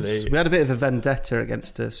false ones. We had a bit of a vendetta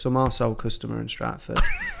against some arsehole customer in Stratford.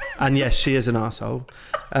 And yes, she is an arsehole.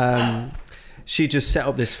 She just set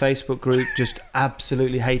up this Facebook group, just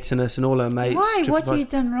absolutely hating us and all her mates. Why? What have you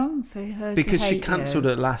done wrong for her? Because to she hate cancelled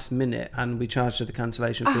you? at last minute, and we charged her the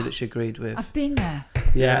cancellation fee that she agreed with. I've been there.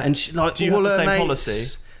 Yeah, and she, like, do you all have the her same mates,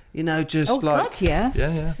 policy? God, yes.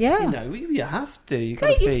 Yeah. You have to. You've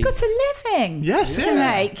got a living to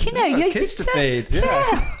make. You kids to feed.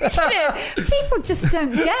 People just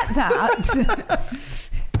don't get that.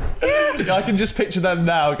 I can just picture them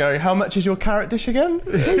now going, how much is your carrot dish again?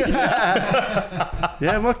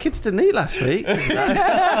 Yeah, my kids didn't eat last week. Now,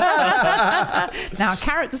 a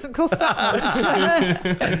carrot doesn't cost that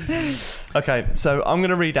much. Okay, so I'm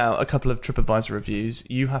going to read out a couple of TripAdvisor reviews.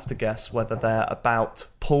 You have to guess whether they're about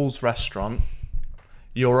Paul's restaurant,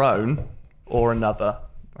 your own, or another.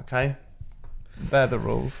 Okay? They're the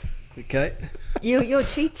rules. Okay. You're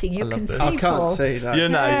cheating. You can see. I can't see that. You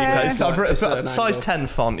know, Yeah. so I've written size 10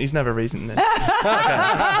 font. He's never reading this.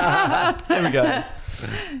 Okay. Here we go.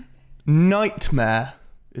 Nightmare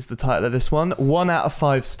is the title of this one. 1 out of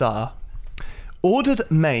 5 star. Ordered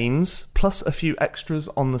mains plus a few extras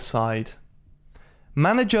on the side.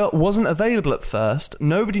 Manager wasn't available at first.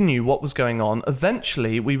 Nobody knew what was going on.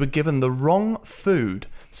 Eventually, we were given the wrong food.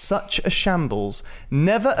 Such a shambles.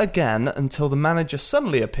 Never again until the manager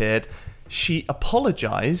suddenly appeared. She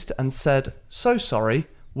apologised and said, "So sorry,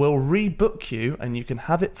 we'll rebook you and you can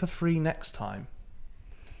have it for free next time."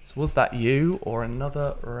 So was that you or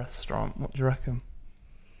another restaurant? What do you reckon?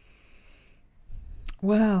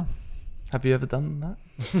 Well, have you ever done that?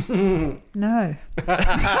 No.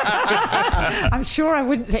 I'm sure I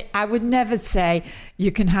wouldn't say. I would never say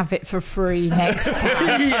you can have it for free next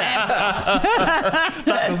time.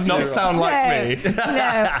 That does not sound like me. No,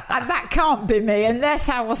 that can't be me unless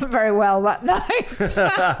I wasn't very well that night.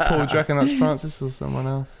 Paul, do you reckon that's Francis or someone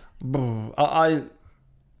else? No, I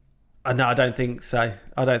don't think so.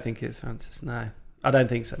 I don't think it's Francis. No, I don't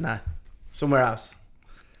think so. No, somewhere else.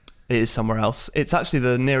 It is somewhere else. It's actually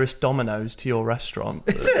the nearest Domino's to your restaurant.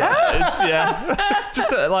 Is it? Yeah. Just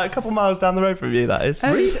like a couple miles down the road from you, that is.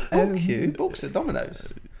 Rebook you? Books at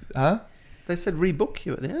Domino's? Huh? They said rebook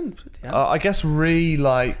you at the end. I guess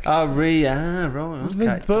right.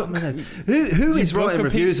 Okay. Book. Who is book writing a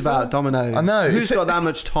reviews pizza? about Domino's? I know. Who's got that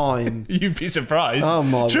much time? You'd be surprised. Oh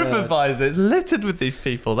my TripAdvisor is littered with these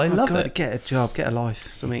people. They love it. Get a job, get a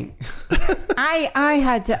life, something. I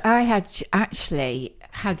had actually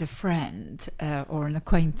had a friend or an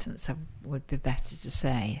acquaintance, would be better to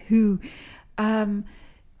say, who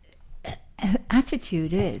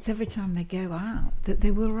attitude is every time they go out that they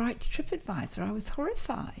will write to TripAdvisor. I was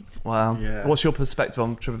horrified. Wow. Yeah. What's your perspective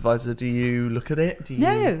on TripAdvisor? Do you look at it?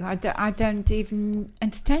 No, I don't even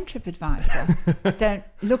entertain TripAdvisor. I don't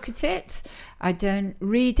look at it. I don't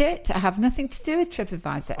read it. I have nothing to do with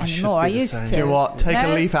TripAdvisor anymore. I used to. Do you know what? Take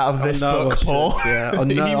a leaf out of this book, Paul. Yeah.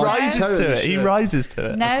 He rises to it. He rises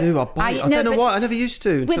to it. No, I do. I don't know why. I never used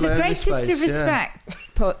to. With the greatest of respect,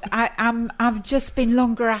 Paul, I've just been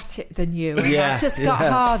longer at it than you. And I've just got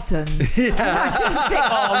hardened. And I just think,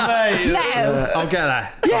 oh, mate. No. I'll get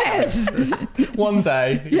that. Yes. One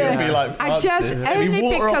day Yeah. you'll be like I Francis. just and only you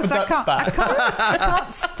water off because a I duck's can't, back. I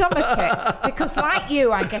can't stomach it. Because like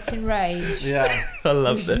you, I get enraged. Yeah. I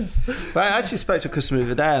love this. But I actually spoke to a customer the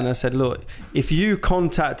other day and I said, look, if you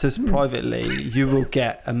contact us privately, you will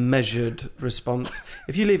get a measured response.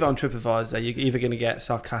 If you leave it on TripAdvisor, you're either going to get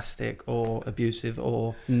sarcastic or abusive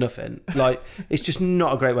or nothing. Like, it's just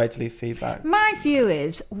not a great way to leave feedback. My view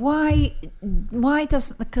is, why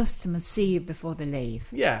doesn't the customer see you before they leave?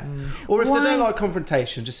 Yeah. Or if they Why- don't like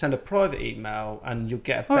confrontation, just send a private email and you'll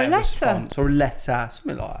get a Or a better letter. response. Or a letter,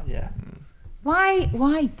 something like that, yeah.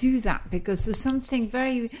 Why do that? Because there's something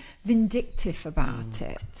very vindictive about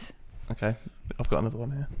it. Okay, I've got another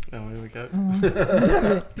one here. Oh, here we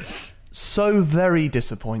go. So very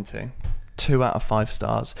disappointing. 2 out of 5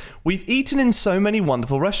 stars. We've eaten in so many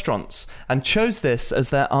wonderful restaurants and chose this as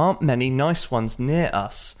there aren't many nice ones near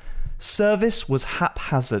us. Service was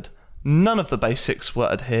haphazard. None of the basics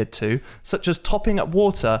were adhered to, such as topping up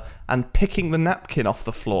water and picking the napkin off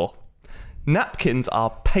the floor. Napkins are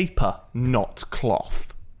paper, not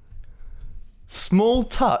cloth. Small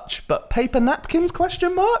touch, but paper napkins? ?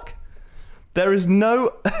 There is no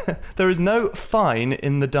fine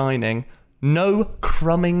in the dining. No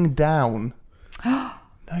crumbing down. No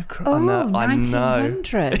Oh, I know.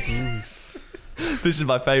 1900. This is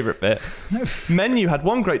my favourite bit. Menu had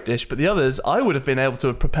one great dish, but the others I would have been able to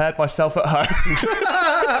have prepared myself at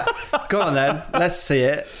home. Go on then, let's see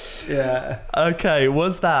it. Yeah. Okay,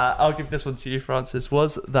 was that, I'll give this one to you, Francis,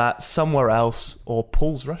 was that Somewhere Else or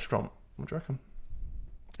Paul's Restaurant? What do you reckon?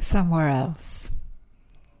 Somewhere else.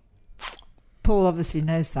 Paul obviously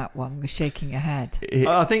knows that one. We're shaking your head.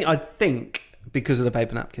 I think because of the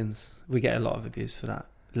paper napkins, we get a lot of abuse for that.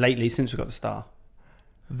 Lately, since we got the star.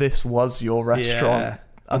 This was your restaurant. Yeah.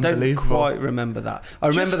 I don't Unbelievable. quite remember that. I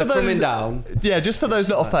Just remember the for crumbing those- down. Yeah, just for those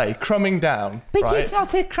little fey, crumbing down. But right? it's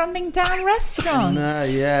not a crumbing down restaurant. No,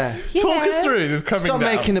 yeah. You Talk us know. through the crumbing Stop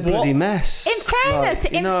down. making a bloody mess. In fairness,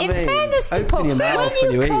 Like, you know what I mean? fairness to Open Paul, your mouth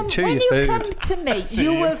when you eat, chew when your you food. come to me,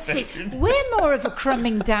 you will see we're more of a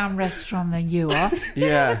crumbing down restaurant than you are. You're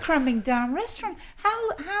Yeah. not a crumbing down restaurant.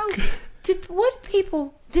 What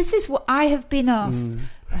people? This is what I have been asked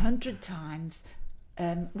 100 times.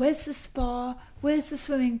 Where's the spa? Where's the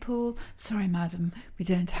swimming pool? Sorry, madam, we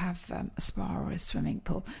don't have a spa or a swimming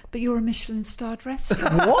pool. But you're a Michelin-starred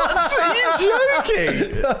restaurant. What? Are you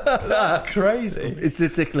joking? That's crazy. It's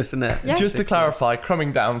ridiculous, isn't it? Yeah. Just to clarify,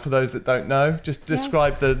 crumbing down, for those that don't know, just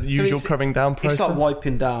describe the usual it's- crumbing down process. It's like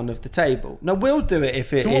wiping down of the table. No, we'll do it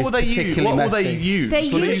if it So what is will they use? particularly What will messy. they use? They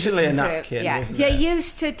Will they used usually a to, napkin, Yeah, isn't they're it?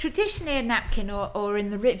 used to traditionally a napkin, or in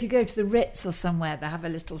the if you go to the Ritz or somewhere, they have a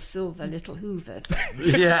little silver little Hoover thing.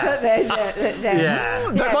 Yeah.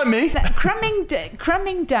 Don't mind me.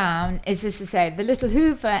 Crumbing down is, as I say, the little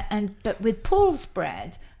Hoover, but with Paul's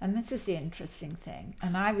bread. And this is the interesting thing.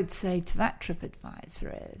 And I would say to that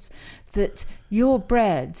TripAdvisor is that your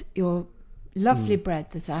bread, your lovely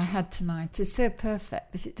bread that I had tonight is so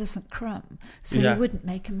perfect that it doesn't crumb. So Yeah. you wouldn't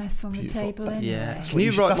make a mess on the table anyway. Yeah. Can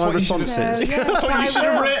you write that's my what you should- responses? So, yes, That's what you I should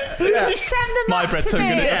have will. written. Just send them My up bread's to so me.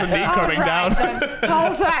 good it doesn't need crumbing down.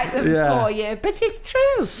 I'll write them Yeah. for you. But it's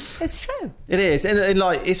true. It's true. It is, and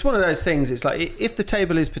like it's one of those things. It's like if the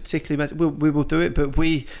table is particularly messy, we will do it. But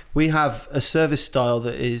we have a service style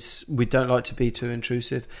that is we don't like to be too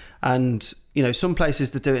intrusive, and you know some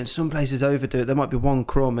places that do it and some places overdo it. There might be one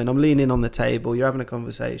crumb, and I'm leaning on the table. You're having a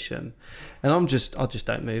conversation, and I just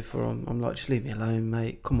don't move for them. I'm like, just leave me alone,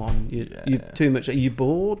 mate. Come on, you've too much. Are you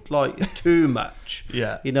bored? Like it's too much.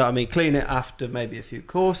 Yeah. You know what I mean? Clean it after maybe a few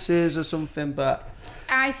courses or something, but.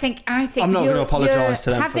 I think I'm not you're- going to apologise to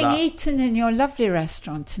them for having that. eaten in your lovely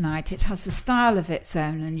restaurant tonight, it has a style of its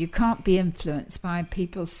own, and you can't be influenced by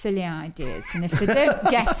people's silly ideas. And if they don't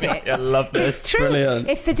get it, I love this. it's true. Brilliant.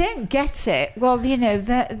 If they don't get it, well, you know,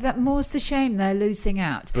 that more's the shame they're losing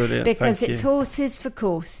out. Brilliant, Because thank it's you. horses for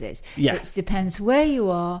courses. Yeah. It depends where you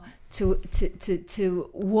are to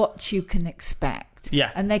what you can expect.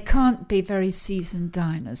 Yeah. And they can't be very seasoned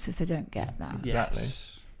diners if they don't get that. Exactly.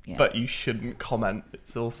 Yeah. But you shouldn't comment.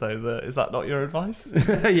 It's also is that not your advice?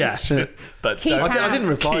 Yeah. But Keep don't, out. I didn't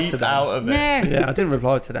reply keep to them. out of it. No. Yeah, I didn't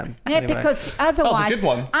reply to them. Yeah, Anyway. because otherwise, good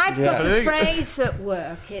one. I've got Yeah. a phrase at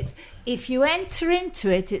work. It's if you enter into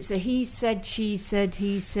it, it's a he said, she said,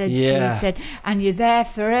 he said, Yeah. she said, and you're there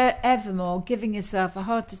forevermore, giving yourself a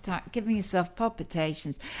heart attack, giving yourself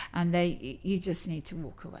palpitations, and you just need to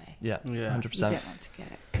walk away. Yeah, Yeah. 100%. You don't want to go.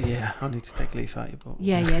 Yeah, I need to take a leaf out of your book.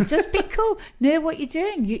 Yeah. Just be cool. Know what you're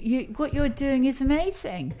doing. What you're doing is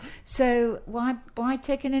amazing. So why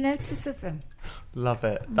take any notice of them? Love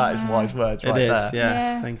it. That is wise words right It is, there.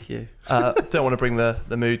 yeah. Thank you. Don't want to bring the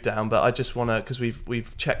mood down, but I just want to, because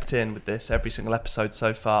we've checked in with this every single episode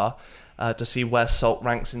so far, to see where Salt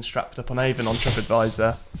ranks in Stratford-upon-Avon on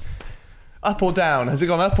TripAdvisor. Up or down? Has it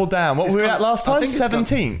gone up or down? What were we at last time?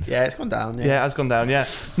 17th? Yeah, it's gone down. Yeah, it has gone down, yeah.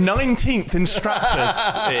 19th in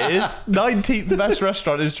Stratford. It is. 19th the best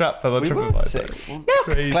restaurant in Stratford on TripAdvisor.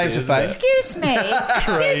 Look, claim to fame. Excuse me.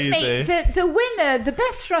 Crazy. The winner, the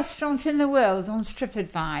best restaurant in the world on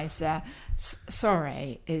TripAdvisor,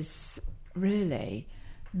 is really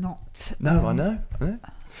not... No, I know.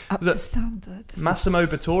 Up to standard. Massimo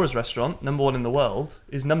Bottura's restaurant, number 1 in the world,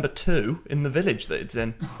 is number 2 in the village that it's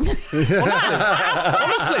in.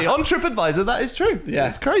 Honestly, on TripAdvisor, that is true. Yeah,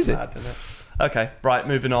 it's crazy. Mad, isn't it? Okay, right,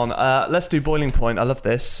 moving on. Let's do boiling point. I love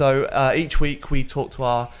this. So each week we talk to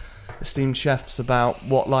our esteemed chefs about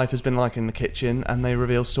what life has been like in the kitchen, and they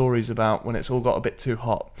reveal stories about when it's all got a bit too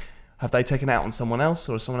hot. Have they taken it out on someone else,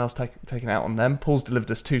 or has someone else taken it out on them? Paul's delivered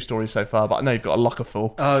us 2 stories so far, but I know you've got a locker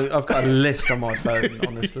full. Oh, I've got a list on my phone,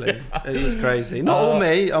 honestly. It was crazy. Not all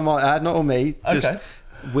me, I might add, not all me. Just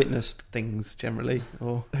witnessed things generally.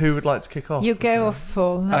 Or who would like to kick off? You go off,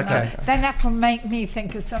 Paul. Okay. Then that will make me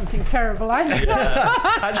think of something terrible I've done.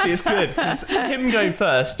 Actually, it's good, because him going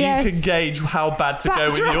first, Yes. you can gauge how bad to go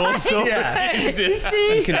That's with your right. story. Yeah. You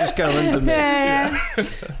see? you can just go under me. Yeah.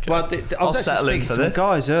 But I I'll was settle actually in speaking for to the this.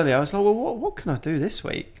 guys earlier. I was like, well, what can I do this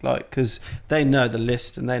week? Like, because they know the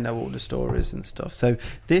list and they know all the stories and stuff. So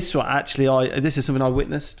this one, actually, this is something I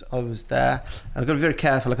witnessed. I was there. And I've got to be very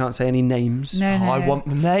careful. I can't say any names. No. I want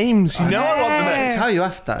the names. You know I want the names. I'll tell you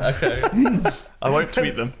after. Okay. I won't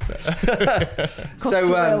tweet them.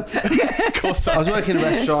 So Of course I was working in a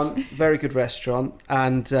restaurant, very good restaurant,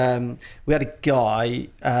 and we had a guy.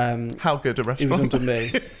 How good a He was restaurant? under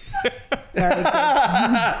me. Very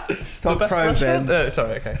good. Stop The best probing. restaurant?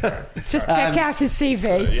 Sorry, okay. Just check out his CV.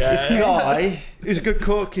 This guy, he was a good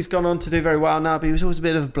cook. He's gone on to do very well now, but he was always a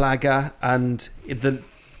bit of a blagger. And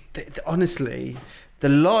honestly, the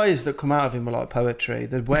lies that come out of him were like poetry.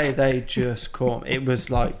 The way they just come, it was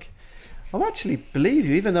like, I actually believe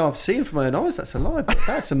you, even though I've seen from my own eyes that's a lie. But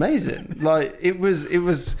that's amazing. Like it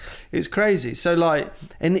was crazy. So like,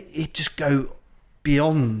 and it just go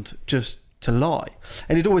beyond just to lie,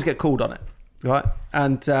 and he'd always get called on it, right?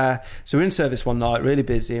 And so we're in service one night, really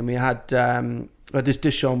busy, and we had this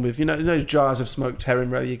dish on with those jars of smoked herring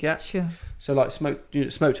roe you get. Sure. So like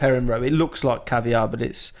smoked herring roe, it looks like caviar, but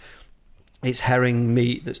it's herring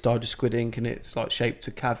meat that's dyed with squid ink, and it's like shaped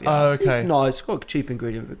to caviar. Oh, okay. It's nice. It's got a cheap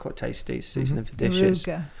ingredient, but quite tasty. Seasoning for dishes.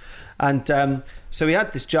 Aruga. And so we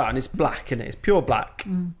had this jar, and it's black in it. It's pure black,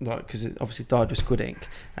 like because it's obviously dyed with squid ink.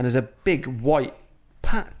 And there's a big white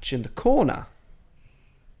patch in the corner,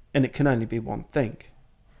 and it can only be one thing.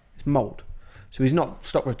 It's mould. So he's not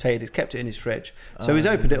stopped rotated. He's kept it in his fridge. So he's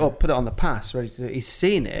opened it up, put it on the pass, ready to do it. He's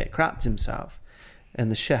seen it, crapped himself. And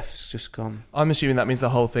the chef's just gone. I'm assuming that means the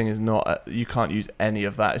whole thing is not. You can't use any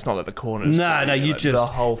of that. It's not like the corners. No, you just the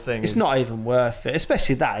whole thing. It's not even worth it,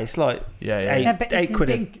 especially that. It's like But it's eight quid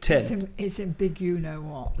a big, tin. It's in big, you know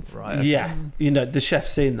what. Right. Okay. Yeah, the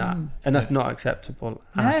chef's seen that, and that's not acceptable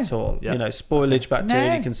at all. Yeah. Spoilage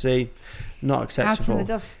bacteria No. you can see, not Out acceptable. in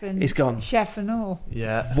the dustbin. It's gone. Chef and all.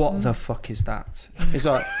 Yeah. What the fuck is that? It's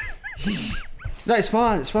like, no, it's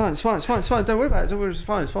fine. Don't worry about it. It's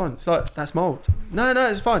fine. It's like, that's mould. No,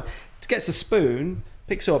 it's fine. Gets a spoon,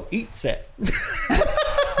 picks it up, eats it.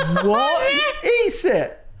 What? Eats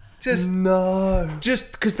it. Just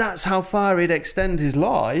because that's how far he'd extend his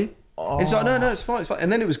lie. It's like, no, it's fine.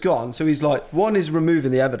 And then it was gone. So he's like, 1 is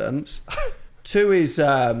removing the evidence. 2 is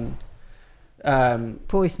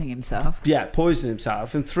Poisoning himself. Yeah, poisoning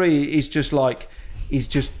himself. And 3, he's just like, he's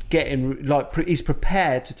just getting like, he's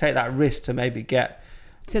prepared to take that risk to maybe get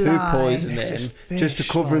food poisoning just to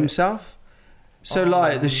cover himself. So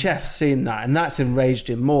like the chef's seen that, and that's enraged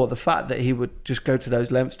him more. The fact that he would just go to those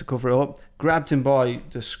lengths to cover it up, grabbed him by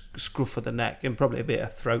the scruff of the neck, and probably a bit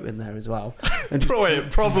of throat in there as well. And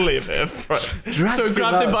Probably a bit of throat. So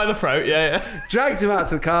grabbed him by the throat. Yeah. dragged him out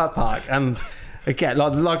to the car park, and again,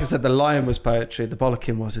 like I said, the lion was poetry. The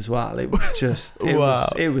bollocking was as well. It was just, it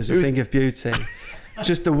was a thing of beauty.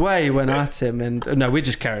 Just the way he went at him, and no, we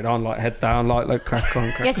just carried on like head down, like crack on.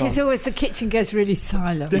 Yes, it's always the kitchen goes really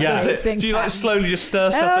silent. Yeah. Those things Do you like happen. slowly just stir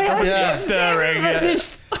stuff that doesn't get stirring?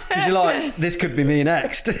 Because you're like, this could be me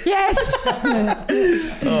next. Yes.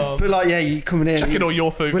 But like, yeah, you coming in, Checking all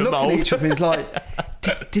your food we're for looking at mould. each other, and it's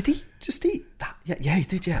like, did he just eat that? Yeah, he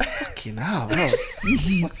did, yeah. Fucking hell. No.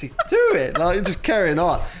 What's he doing? Like, just carrying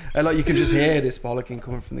on. And, like, you can just hear this bollocking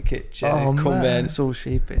coming from the kitchen. Oh, Come man. in, and it's all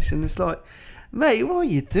sheepish. And it's like, mate, what are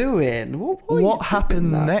you doing? What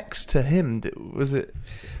happened next to him? Was it...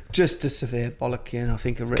 Just a severe bollocking, I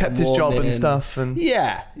think a written Kept his job warning. and stuff? And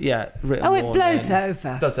Yeah, written Oh, it warning. blows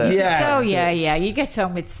over. Does it? Yeah. Yeah. You get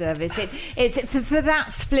on with service. It's for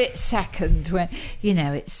that split second when, you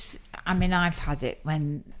know, it's... I mean, I've had it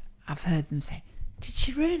when I've heard them say, "Did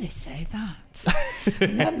she really say that?"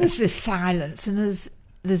 And then there's this silence, and there's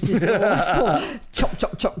this awful chop,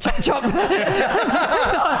 chop, chop, chop, chop.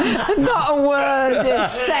 not a word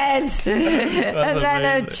is said. And then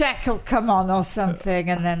amazing. a check will come on or something,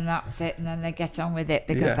 and then that's it, and then they get on with it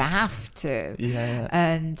because they have to. Yeah.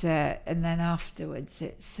 And then afterwards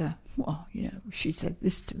it's well, you know, she said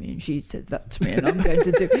this to me and she said that to me, and I'm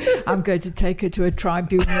going to take her to a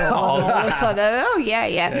tribunal. And all of a sudden,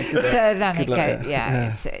 so then it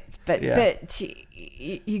goes, but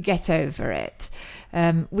you get over it.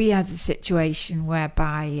 We had a situation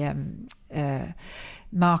whereby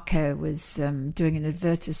Marco was doing an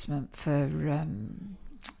advertisement for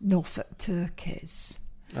Norfolk turkeys.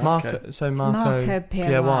 Marco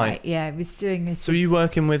PY. Yeah, he was doing this. So were you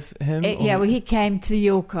working with him? Well, he came to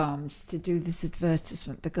York Arms to do this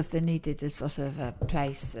advertisement because they needed a sort of a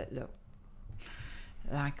place that looked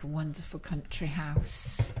like a wonderful country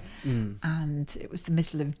house. And it was the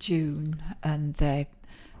middle of June, and they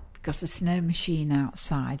got a snow machine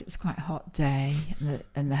outside. It was quite a hot day,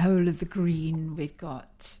 and the whole of the green, we'd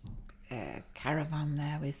got a caravan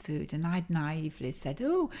there with food, and I'd naively said,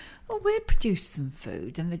 oh, we'll produce some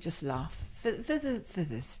food, and they just laughed. For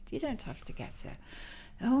this, you don't have to get it.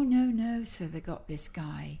 Oh, no. So they got this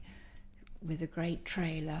guy with a great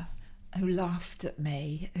trailer who laughed at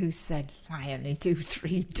me, who said, "I only do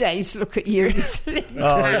 3 days, look at you." He said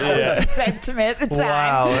to me at the time.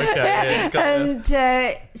 Wow, okay. And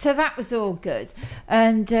so that was all good.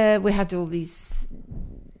 And we had all these,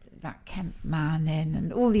 that Kemp man in,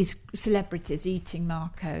 and all these celebrities eating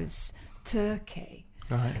Marco's turkey.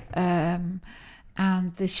 Right.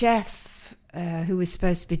 And the chef who was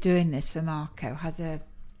supposed to be doing this for Marco had a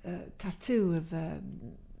tattoo of a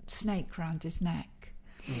snake round his neck.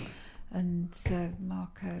 And so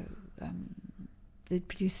Marco, the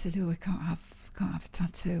producer said, "Oh, we can't have a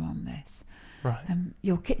tattoo on this. Right.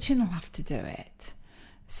 Your kitchen will have to do it."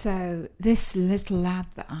 So this little lad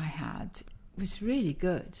that I had was really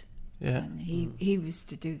good. Yeah. And he was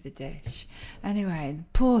to do the dish. Anyway, the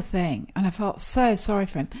poor thing, and I felt so sorry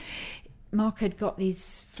for him. Mark had got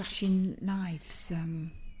these flashing knives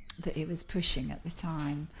that he was pushing at the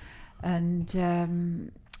time, and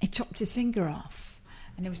he chopped his finger off.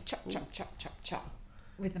 And it was chop, chop, chop, chop, chop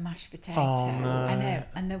with the mashed potato. Oh, no. I know.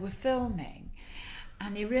 And they were filming.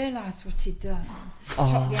 And he realised what he'd done.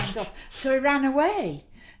 Chopped the end off. So he ran away.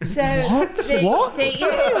 So What? He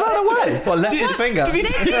ran away? Well, left his finger. Did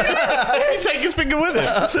he take his finger with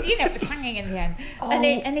him? You know, it was hanging in the end.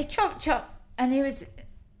 And he chopped, and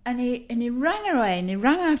he ran away, and he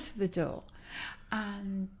ran out of the door.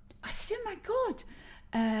 And I said, "Oh my God."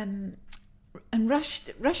 And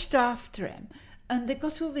rushed after him. And they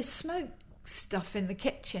got all this smoke stuff in the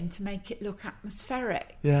kitchen to make it look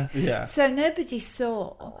atmospheric. Yeah. So nobody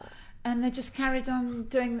saw, and they just carried on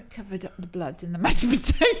covered up the blood in the mashed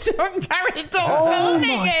potato and carried on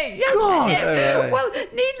filming it. Yes, God. Well,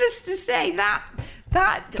 needless to say,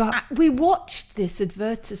 that we watched this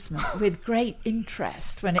advertisement with great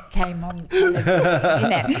interest when it came on television. You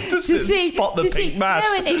know, spot the pink mash.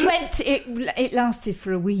 No, and it lasted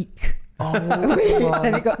for a week. Oh,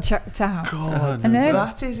 and it got chucked out. God, I know.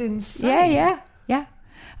 that is insane. Yeah.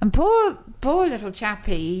 And poor little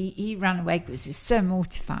chappie, he ran away because he was so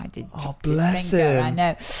mortified. He chopped bless his finger. him. I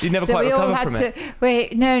know. You never so quite we all recovered had from to,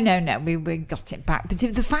 it? No. We got it back. But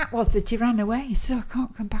the fact was that he ran away. He said, "I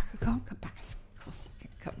can't come back. I said, "Of course you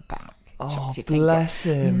can come back." Oh, Chopped your bless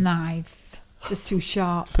finger. him. Knife. Just too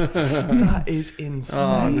sharp. That is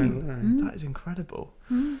insane. no. That is incredible.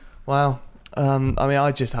 Wow. I mean,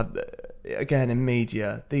 I just had, again, in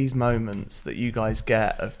media, these moments that you guys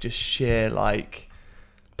get of just sheer, like,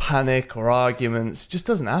 panic or arguments just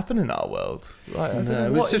doesn't happen in our world. Right? I don't know.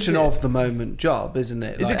 It was What such is an it? off-the-moment job, isn't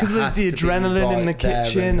it? Is it because of the adrenaline in the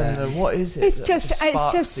kitchen and the, what is it? It's that just,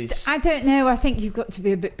 sparks these- I don't know. I think you've got to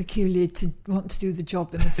be a bit peculiar to want to do the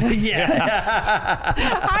job in the first place.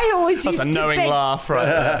 I always That's used a to knowing think, laugh,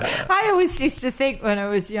 right? I always used to think when I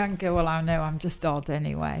was younger, well, I know I'm just odd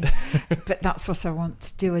anyway, but that's what I want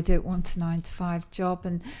to do. I don't want a 9-to-5 job,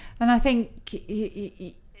 and I think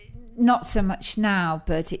not so much now,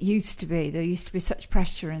 but it used to be. There used to be such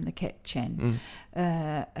pressure in the kitchen,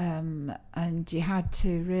 and you had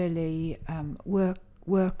to really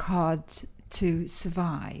work hard to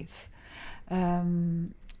survive.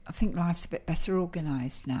 I think life's a bit better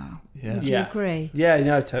organised now. Yeah. Would you agree? Yeah,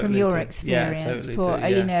 no, totally. From your do. experience, Yeah, totally but do, yeah.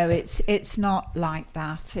 you know, it's not like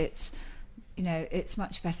that. It's, you know, it's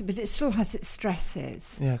much better, but it still has its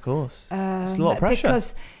stresses. Yeah, of course. It's a lot of pressure.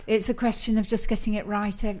 Because it's a question of just getting it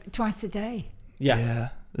right twice a day. Yeah.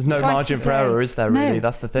 There's no Twice margin a for day. error, is there, really? No.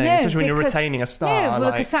 That's the thing. No, Especially when you're because- retaining a star. No,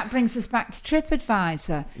 well, because that brings us back to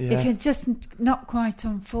TripAdvisor. Yeah. If you're just not quite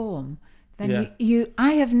on form, then Yeah.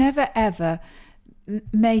 I have never, ever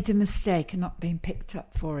made a mistake and not been picked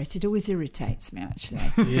up for it. It always irritates me, actually.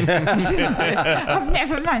 I've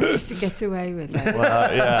never managed to get away with it.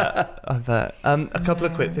 Well, yeah, I bet. A couple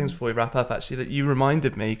of quick things before we wrap up, actually, that you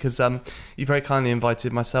reminded me, because you very kindly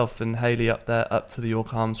invited myself and Hayley up to the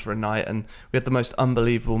York Arms for a night, and we had the most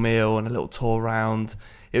unbelievable meal and a little tour round.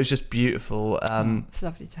 It was just beautiful. It's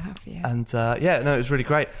lovely to have you. And it was really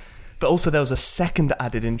great. But also there was a second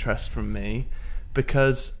added interest from me,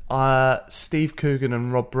 because Steve Coogan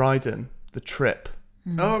and Rob Brydon, The Trip,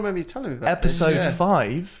 Oh, I remember you telling me about episode this.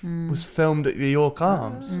 5 was filmed at the York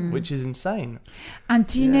Arms, which is insane. And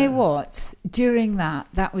do you know what? During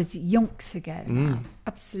that was yonks ago now.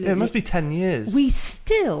 Absolutely. Yeah, it must be 10 years. We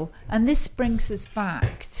still, and this brings us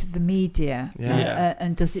back to the media,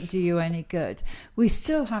 and does it do you any good? We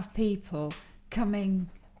still have people coming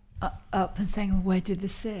up and saying, "Oh, where did they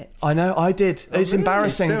sit?" I know, I did. Oh, It's really?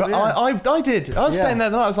 embarrassing, Still, but yeah. I did. I was Yeah. staying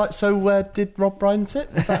there the night. I was like, so where did Rob Brydon sit?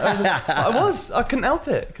 I was. I couldn't help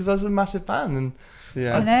it because I was a massive fan. And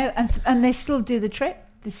Yeah. I know, and they still do the trip.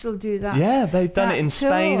 They still do that. yeah, they've done it in That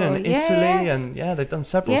Spain tour. and Italy, Yes. and they've done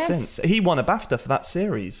several Yes. since. He won a BAFTA for that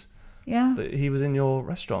series. Yeah. That he was in your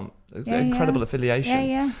restaurant. It was Yeah, an incredible yeah. affiliation.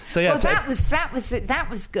 Yeah. So yeah, Well, that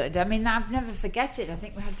was good. I mean, I've never forget it. I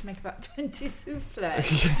think we had to make about 20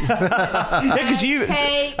 souffles. yeah, because you.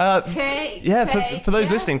 Take, For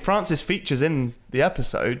those listening, Francis features in the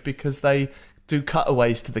episode because they do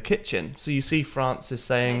cutaways to the kitchen. So you see Francis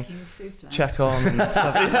saying, making souffles. check on and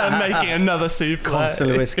stuff. Yeah, making another souffle.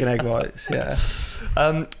 Constantly whisking egg whites, yeah.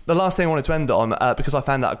 The last thing I wanted to end on, because I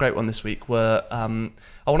found out a great one this week, were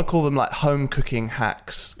I want to call them like home cooking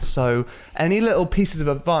hacks. So any little pieces of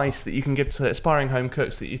advice that you can give to aspiring home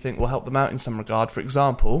cooks that you think will help them out in some regard. For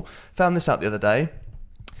example, found this out the other day.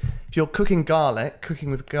 If you're cooking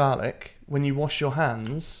with garlic, when you wash your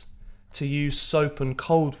hands, to use soap and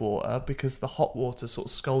cold water, because the hot water sort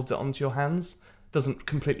of scalds it onto your hands, doesn't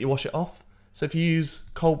completely wash it off. So if you use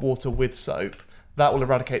cold water with soap, that will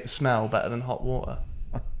eradicate the smell better than hot water.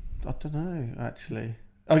 I don't know, actually.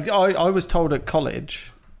 I was told at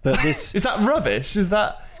college, but this... Is that rubbish? Is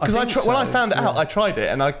that... Because when I found it out, I tried it,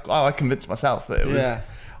 and I convinced myself that it was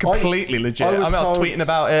completely legit. I was tweeting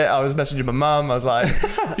about it, I was messaging my mum, I was like,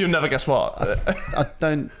 you'll never guess what. I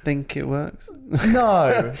don't think it works.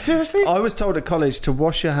 No. Seriously? I was told at college to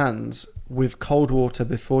wash your hands with cold water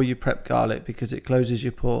before you prep garlic because it closes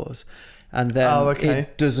your pores. And then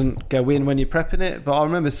it doesn't go in when you're prepping it. But I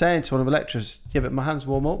remember saying to one of the lecturers, yeah, but my hands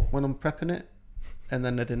warm up when I'm prepping it. And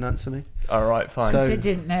then they didn't answer me. All right, fine. So they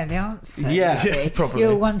didn't know the answer. Yeah, you see. probably.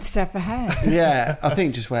 You're one step ahead. Yeah, I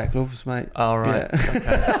think just wear gloves, mate. All right. Yeah.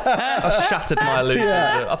 Okay. I shattered my illusions.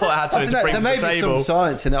 Yeah. I thought I had something to bring to the there may be table. some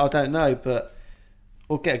science in it, I don't know. But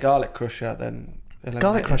we'll get a garlic crusher then.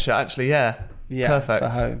 Garlic crusher, actually, yeah. Yeah, perfect. for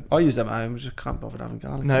home. I use them at home. I just can't bother having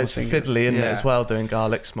garlic. No, on my it's fingers. fiddly, isn't it, as well, doing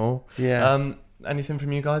garlic small. Yeah. Anything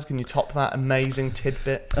from you guys? Can you top that amazing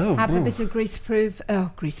tidbit? Have a bit of greaseproof. I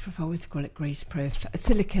always call it greaseproof.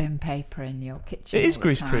 Silicone paper in your kitchen. It is all the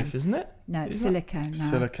greaseproof, time. isn't it? No, it's silicone now.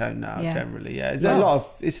 Silicone now, Yeah. generally, yeah. A lot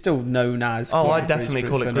of it's still known as. Oh, I Yeah. definitely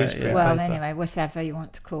call it isn't greaseproof. Yeah. Well, paper. anyway, whatever you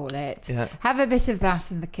want to call it. Yeah. Have a bit of that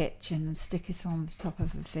in the kitchen and stick it on the top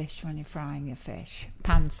of the fish when you're frying your fish,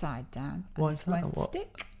 pan side down. Why and is it that? won't What?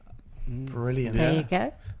 stick. Brilliant. There you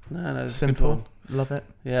go. No, it's a good Simple. one. Love it.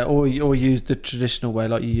 Yeah, or use the traditional way,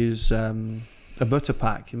 like you use a butter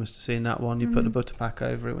pack. You must have seen that one. You put the butter pack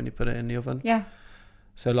over it when you put it in the oven. Yeah.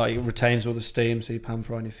 So like it retains all the steam, so you pan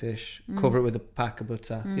frying your fish. Cover it with a pack of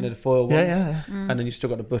butter. You know, the foil ones. Yeah. Mm. And then you've still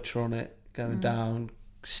got the butter on it going down,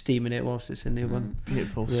 steaming it whilst it's in the oven.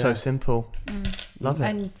 Beautiful. Yeah. So simple. Love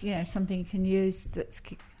it. And something you can use that's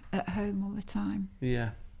at home all the time. Yeah.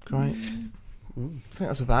 Great. I think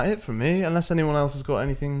that's about it from me. Unless anyone else has got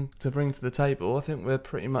anything to bring to the table, I think we're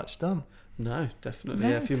pretty much done. No, definitely. No,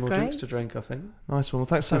 Yeah, a few it's more drinks to great. drink, I think. Nice one. Well,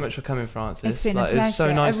 thanks so much for coming, Francis. It's been a pleasure. It's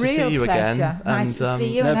so nice a to real see you pleasure. again. Nice to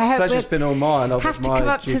see you, No, and I hope pleasure's we'll been all mine. I've have to admired come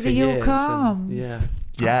up you to for the York years and- Arms. Yeah.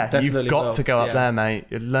 Yeah, Definitely you've got will. to go up Yeah. there, mate.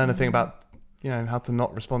 You'll learn a thing about, how to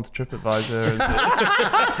not respond to TripAdvisor.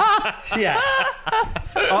 Yeah.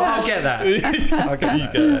 I'll get that. I'll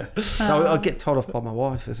get that. I'll get told off by my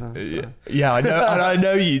wife as well. So. Yeah, I know. I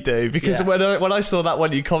know you do, because Yeah. when I saw that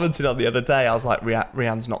one you commented on the other day, I was like,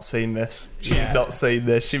 Rianne's not seen this. She's not seen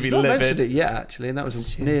this. She'd be She's not mentioned livid. it yet, actually, and that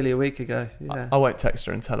was nearly a week ago. Yeah. I won't text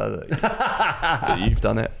her and tell her that you've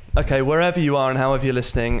done it. Okay, wherever you are and however you're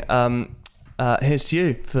listening, here's to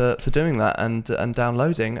you for doing that and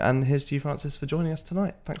downloading, and here's to you, Francis, for joining us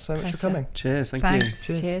tonight. Thanks so much for coming. Cheers. Thank Thanks.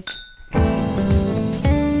 you. Cheers.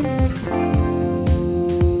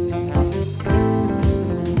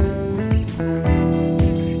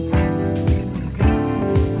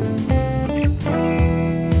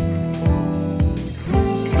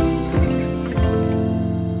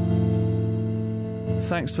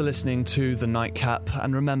 Thanks for listening to The Nightcap,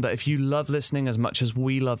 and remember, if you love listening as much as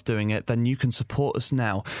we love doing it, then you can support us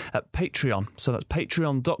now at Patreon. So that's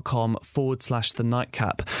patreon.com/The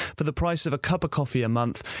Nightcap. For the price of a cup of coffee a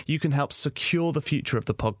month, you can help secure the future of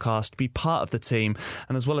the podcast, be part of the team,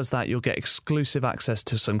 and as well as that, you'll get exclusive access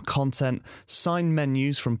to some content, signed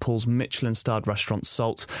menus from Paul's Michelin-starred restaurant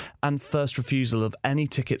Salt, and first refusal of any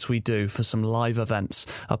tickets we do for some live events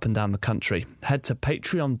up and down the country. Head to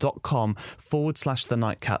patreon.com/The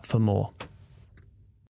Nightcap for more.